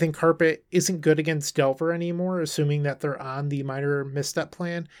I think Carpet isn't good against Delver anymore, assuming that they're on the minor misstep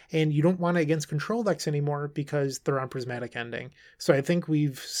plan, and you don't want it against control decks anymore because they're on Prismatic Ending. So I think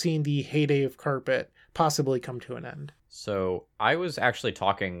we've seen the heyday of Carpet possibly come to an end. So I was actually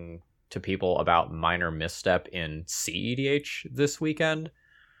talking to people about minor misstep in CEDH this weekend,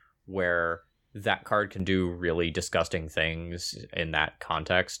 where that card can do really disgusting things in that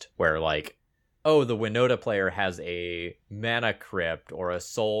context, where like, oh, the Winota player has a mana crypt or a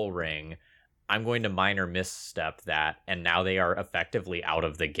soul ring. I'm going to minor misstep that, and now they are effectively out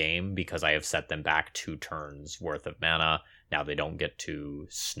of the game because I have set them back 2 turns worth of mana. Now they don't get to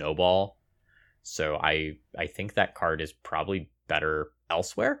snowball. So I think that card is probably better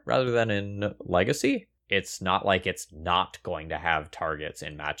elsewhere rather than in Legacy. It's not like it's not going to have targets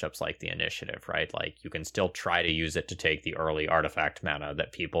in matchups like the Initiative, right? Like you can still try to use it to take the early artifact mana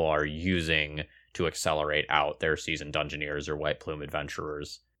that people are using to accelerate out their Seasoned Dungeoneers or White Plume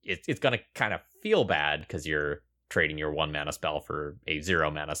Adventurers. It's going to kind of feel bad because you're trading your 1 mana spell for a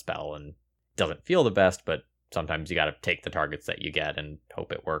 0 mana spell, and it doesn't feel the best, but sometimes you got to take the targets that you get and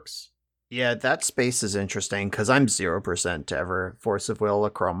hope it works. Yeah, that space is interesting because I'm 0% to ever Force of Will a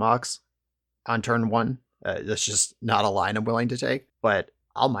Chrome Mox on turn 1. That's just not a line I'm willing to take, but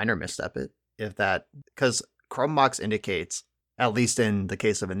I'll minor misstep it if that, because Chrome Mox indicates, at least in the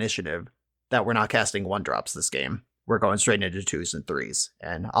case of Initiative, that we're not casting 1-drops this game. We're going straight into 2s and 3s,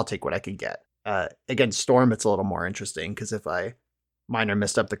 and I'll take what I can get. Against Storm, it's a little more interesting because if I minor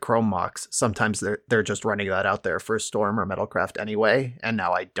misstep the Chrome Mox, sometimes they're just running that out there for Storm or Metalcraft anyway, and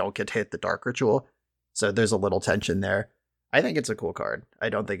now I don't get to hit the Dark Ritual, so there's a little tension there. I think it's a cool card. I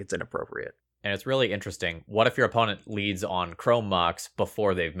don't think it's inappropriate. And it's really interesting. What if your opponent leads on Chrome Mox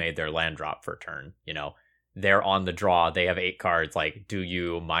before they've made their land drop for a turn? You know, they're on the draw. They have 8 cards. Like, do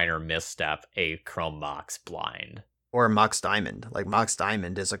you minor misstep a Chrome Mox blind? Or Mox Diamond. Like, Mox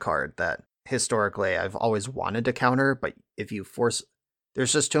Diamond is a card that historically I've always wanted to counter, but if you force...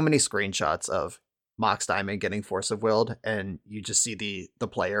 There's just too many screenshots of Mox Diamond getting Force of Willed, and you just see the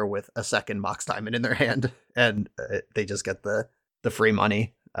player with a second Mox Diamond in their hand, and they just get the free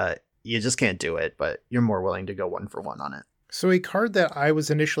money. You just can't do it, but you're more willing to go 1-for-1 on it. So a card that I was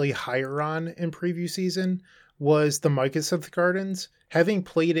initially higher on in preview season was the Mycosynth Gardens. Having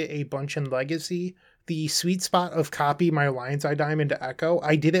played it a bunch in Legacy, the sweet spot of copy my Lion's Eye Diamond to Echo,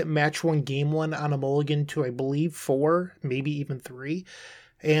 I did it match 1 game 1 on a mulligan to, I believe, 4, maybe even 3.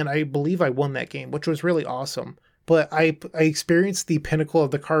 And I believe I won that game, which was really awesome. But I experienced the pinnacle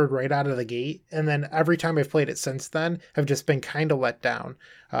of the card right out of the gate, and then every time I've played it since then, I've just been kind of let down.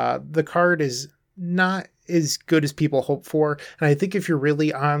 The card is not as good as people hope for, and I think if you're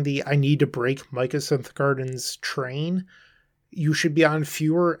really on the I need to break Mycosynth Gardens train, you should be on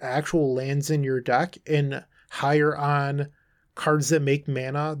fewer actual lands in your deck and higher on cards that make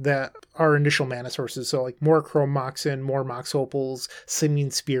mana that are initial mana sources. So like more Chrome Moxen, more Mox Opals,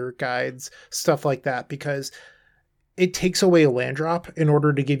 Simian Spirit Guides, stuff like that, because it takes away a land drop in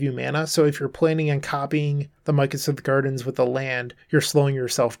order to give you mana. So if you're planning on copying the Mycosynth Gardens with a land, you're slowing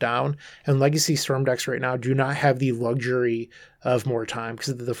yourself down. And Legacy Storm decks right now do not have the luxury of more time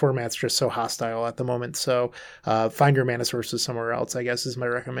because the format's just so hostile at the moment. So find your mana sources somewhere else, I guess, is my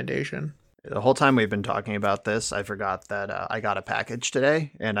recommendation. The whole time we've been talking about this, I forgot that I got a package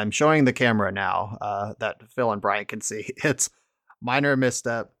today, and I'm showing the camera now that Phil and Bryant can see. It's Minor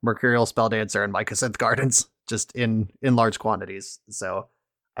Misstep, Mercurial Spelldancer, and Mycosynth Gardens, just in large quantities. So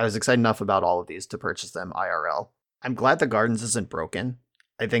I was excited enough about all of these to purchase them IRL. I'm glad the Gardens isn't broken.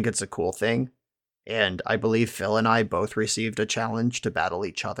 I think it's a cool thing. And I believe Phil and I both received a challenge to battle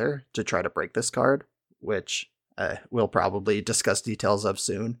each other to try to break this card, which we'll probably discuss details of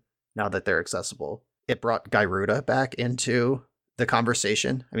soon, now that they're accessible. It brought Gyruda back into the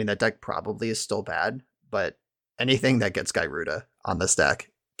conversation. I mean, that deck probably is still bad, but anything that gets Gyruda on this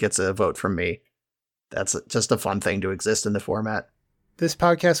deck gets a vote from me. That's just a fun thing to exist in the format. This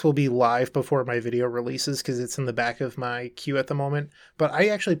podcast will be live before my video releases because it's in the back of my queue at the moment. But I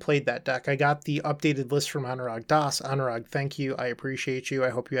actually played that deck. I got the updated list from Anurag Das. Anurag, thank you. I appreciate you.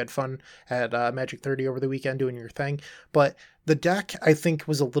 I hope you had fun at Magic 30 over the weekend doing your thing. But the deck, I think,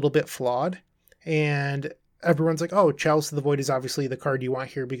 was a little bit flawed. And everyone's like, oh, Chalice of the Void is obviously the card you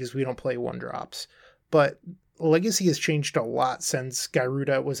want here because we don't play 1-drops. But Legacy has changed a lot since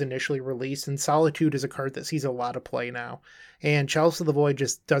Garuda was initially released, and Solitude is a card that sees a lot of play now. And Chalice of the Void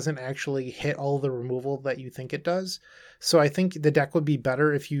just doesn't actually hit all the removal that you think it does. So I think the deck would be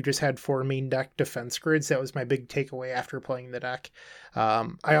better if you just had 4 main deck defense grids. That was my big takeaway after playing the deck.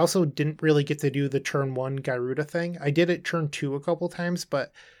 I also didn't really get to do the turn 1 Garuda thing. I did it turn 2 a couple times,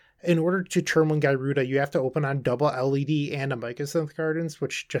 but in order to turn 1 Garuda, you have to open on double LED and a Mycosynth Gardens,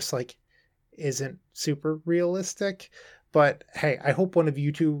 which just like isn't super realistic. But hey, I hope one of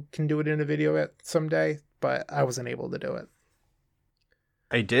you two can do it in a video someday, but I wasn't able to do it.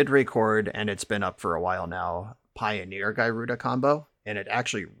 I did record, and it's been up for a while now, Pioneer Gyruda combo, and it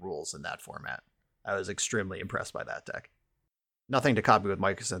actually rules in that format. I was extremely impressed by that deck. Nothing to copy with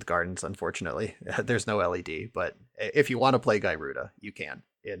Mycosynth Gardens, unfortunately. There's no LED, but if you want to play Gyruda, you can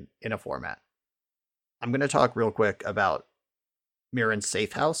in a format. I'm going to talk real quick about Mirren's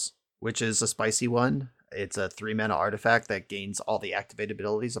Safe House, which is a spicy one. It's a 3-mana artifact that gains all the activated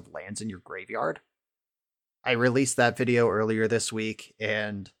abilities of lands in your graveyard. I released that video earlier this week,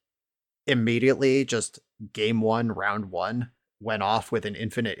 and immediately, just game 1, round 1, went off with an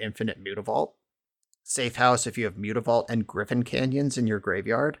infinite Mutavault. Safe House, if you have Mutavault and Griffin Canyons in your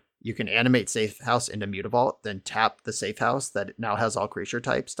graveyard, you can animate Safe House into Mutavault, then tap the Safe House that now has all creature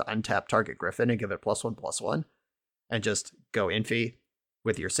types to untap target Griffin and give it +1/+1, and just go Infi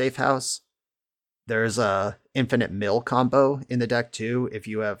with your Safe House. There's a Infinite Mill combo in the deck too. If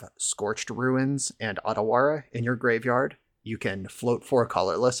you have Scorched Ruins and Otawara in your graveyard, you can float 4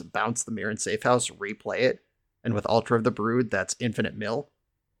 colorless, bounce the Mirren Safe House, replay it, and with Altar of the Brood, that's Infinite Mill.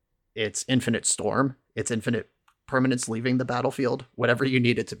 It's Infinite Storm. It's infinite permanents leaving the battlefield. Whatever you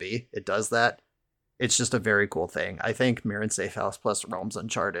need it to be, it does that. It's just a very cool thing. I think Mirren Safe House plus Realms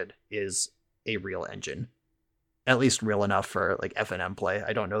Uncharted is a real engine. At least real enough for like FNM play.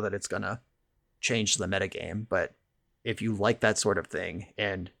 I don't know that it's gonna change the metagame, but if you like that sort of thing,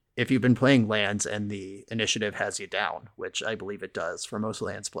 and if you've been playing lands and the initiative has you down, which I believe it does for most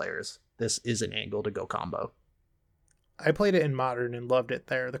lands players, this is an angle to go combo. I played it in Modern and loved it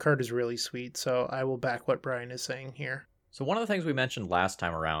there. The card is really sweet, so I will back what Brian is saying here. So one of the things we mentioned last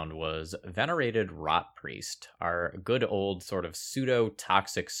time around was Venerated Rot Priest, our good old sort of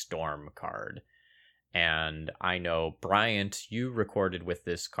pseudo-toxic storm card. And I know, Bryant, you recorded with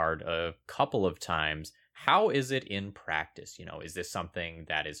this card a couple of times. How is it in practice? You know, is this something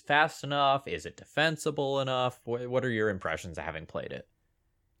that is fast enough? Is it defensible enough? What are your impressions of having played it?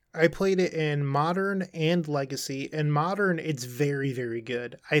 I played it in Modern and Legacy. In Modern, it's very, very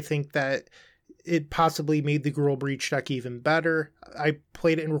good. I think that it possibly made the Gruul Breach deck even better. I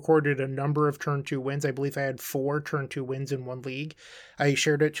played it and recorded a number of turn 2 wins. I believe I had 4 turn 2 wins in one league. I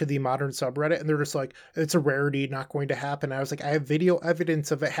shared it to the Modern subreddit, and they're just like, it's a rarity, not going to happen. I was like, I have video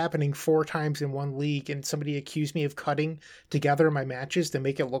evidence of it happening 4 times in one league, and somebody accused me of cutting together my matches to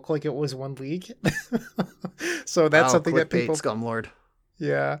make it look like it was one league. So that's something that people... Scumlord.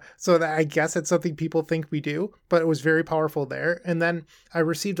 Yeah, so I guess it's something people think we do, but it was very powerful there. And then I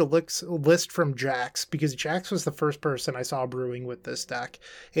received a list from Jax, because Jax was the first person I saw brewing with this deck.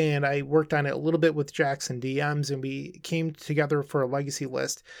 And I worked on it a little bit with Jax and DMs, and we came together for a legacy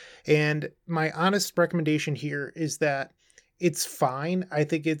list. And my honest recommendation here is that it's fine. I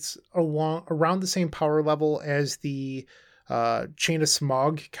think it's around the same power level as the Chain of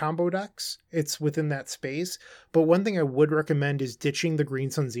Smog combo decks. It's within that space. But one thing I would recommend is ditching the Green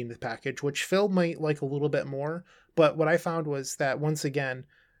Sun Zenith package, which Phil might like a little bit more. But what I found was that, once again,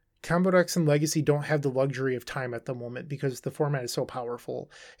 combo decks and Legacy don't have the luxury of time at the moment because the format is so powerful.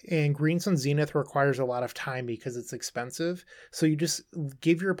 And Green Sun Zenith requires a lot of time because it's expensive. So you just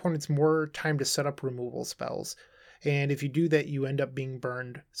give your opponents more time to set up removal spells. And if you do that, you end up being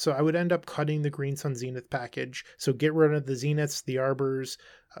burned. So I would end up cutting the Green Sun Zenith package. So get rid of the Zeniths, the Arbors,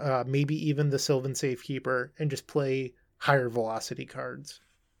 maybe even the Sylvan Safekeeper, and just play higher velocity cards.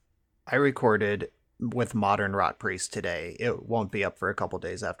 I recorded with Modern Rot Priest today. It won't be up for a couple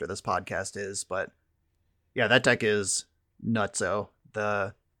days after this podcast is, but yeah, that deck is nutso.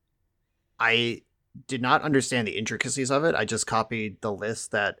 I did not understand the intricacies of it. I just copied the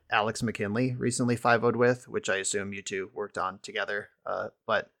list that Alex McKinley recently 5-0'd with, which I assume you two worked on together.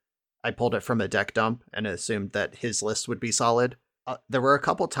 But I pulled it from a deck dump and assumed that his list would be solid. There were a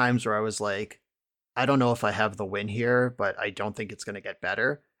couple times where I was like, I don't know if I have the win here, but I don't think it's going to get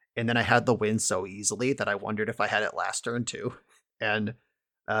better. And then I had the win so easily that I wondered if I had it last turn too. And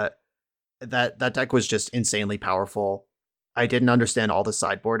uh, that deck was just insanely powerful. I didn't understand all the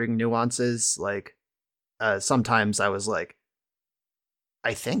sideboarding nuances. Like sometimes I was like,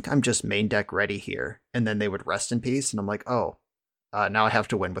 I think I'm just main deck ready here, and then they would rest in peace, and I'm like, oh, now I have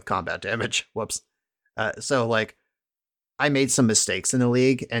to win with combat damage. Whoops. So like, I made some mistakes in the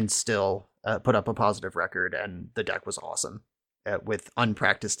league and still put up a positive record, and the deck was awesome with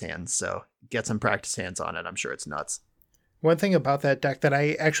unpracticed hands. So get some practice hands on it. I'm sure it's nuts. One thing about that deck that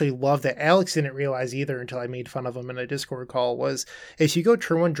I actually love that Alex didn't realize either until I made fun of him in a Discord call was if you go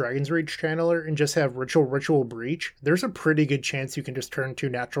turn 1 Dragon's Rage Channeler and just have Ritual Breach, there's a pretty good chance you can just turn 2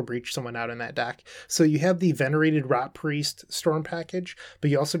 Natural Breach someone out in that deck. So you have the Venerated Rot Priest Storm package,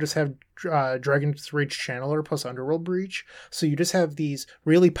 but you also just have Dragon's Rage Channeler plus Underworld Breach. So you just have these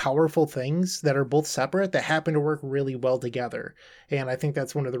really powerful things that are both separate that happen to work really well together. And I think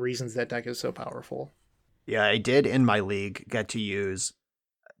that's one of the reasons that deck is so powerful. Yeah, I did in my league get to use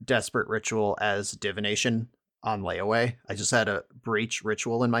Desperate Ritual as Divination on layaway. I just had a Breach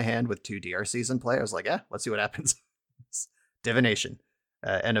Ritual in my hand with 2 DRCs in play. I was like, yeah, let's see what happens. Divination.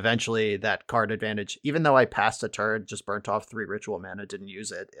 And eventually that card advantage, even though I passed a turn, just burnt off 3 Ritual mana, didn't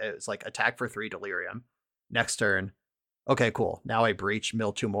use it. It was like attack for 3 Delirium. Next turn, okay, cool. Now I Breach,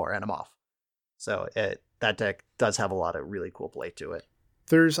 mill 2 more, and I'm off. So that deck does have a lot of really cool play to it.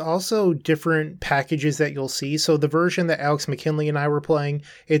 There's also different packages that you'll see. So the version that Alex McKinley and I were playing,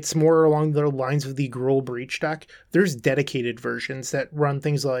 it's more along the lines of the Gruul Breach deck. There's dedicated versions that run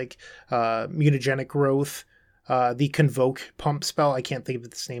things like Mutagenic Growth, the Convoke pump spell. I can't think of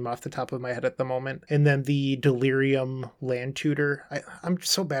its name off the top of my head at the moment. And then the Delirium Land Tutor. I'm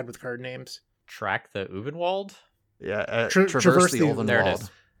so bad with card names. Track the Uvenwald? Yeah, Traverse the Ulvenwald. There it is.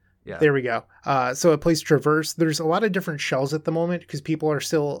 Yeah. There we go. So it plays Traverse. There's a lot of different shells at the moment because people are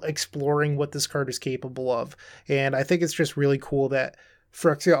still exploring what this card is capable of. And I think it's just really cool that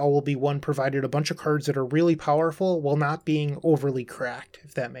Phyrexia All Will Be One provided a bunch of cards that are really powerful while not being overly cracked,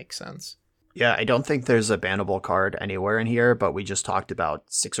 if that makes sense. Yeah, I don't think there's a bannable card anywhere in here, but we just talked about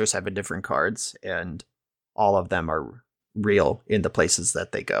 6 or 7 different cards, and all of them are real in the places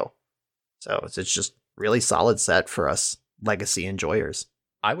that they go. So it's just really solid set for us Legacy enjoyers.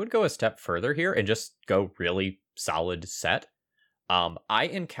 I would go a step further here and just go really solid set. I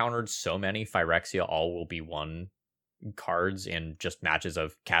encountered so many Phyrexia All Will Be One cards in just matches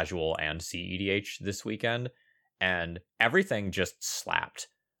of casual and CEDH this weekend, and everything just slapped.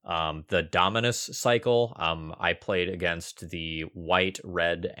 The Dominus cycle, I played against the white,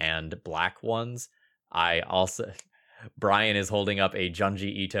 red, and black ones. Brian is holding up a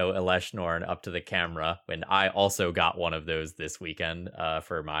Junji Ito Eleshnorn up to the camera, and I also got one of those this weekend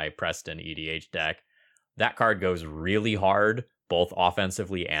for my Preston EDH deck. That card goes really hard, both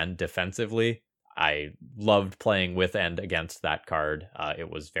offensively and defensively. I loved playing with and against that card.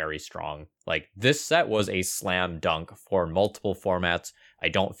 It was very strong. Like, this set was a slam dunk for multiple formats. I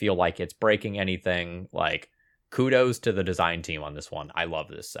don't feel like it's breaking anything. Like, kudos to the design team on this one. I love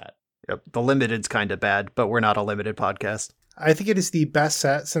this set. Yep, the limited's kind of bad, but we're not a limited podcast. I think it is the best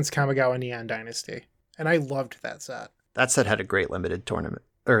set since Kamigawa Neon Dynasty, and I loved that set. That set had a great limited tournament,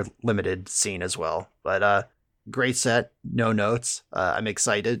 or limited scene as well. But great set, no notes. I'm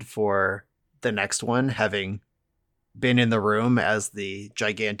excited for the next one, having been in the room as the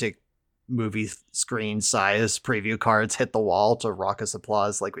gigantic movie screen size preview cards hit the wall to raucous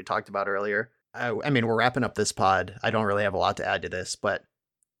applause like we talked about earlier. I mean, we're wrapping up this pod. I don't really have a lot to add to this, but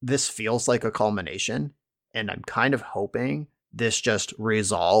this feels like a culmination, and I'm kind of hoping this just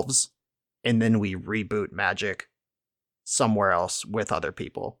resolves and then we reboot Magic somewhere else with other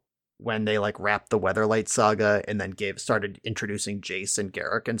people. When they like wrapped the Weatherlight saga and then started introducing Jace and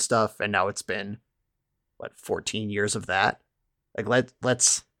Garruk and stuff, and now it's been 14 years of that. Like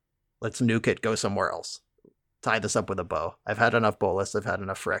let's nuke it, go somewhere else. Tie this up with a bow. I've had enough Bolas, I've had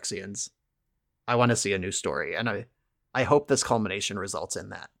enough Phyrexians. I want to see a new story, and I hope this culmination results in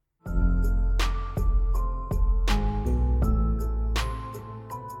that.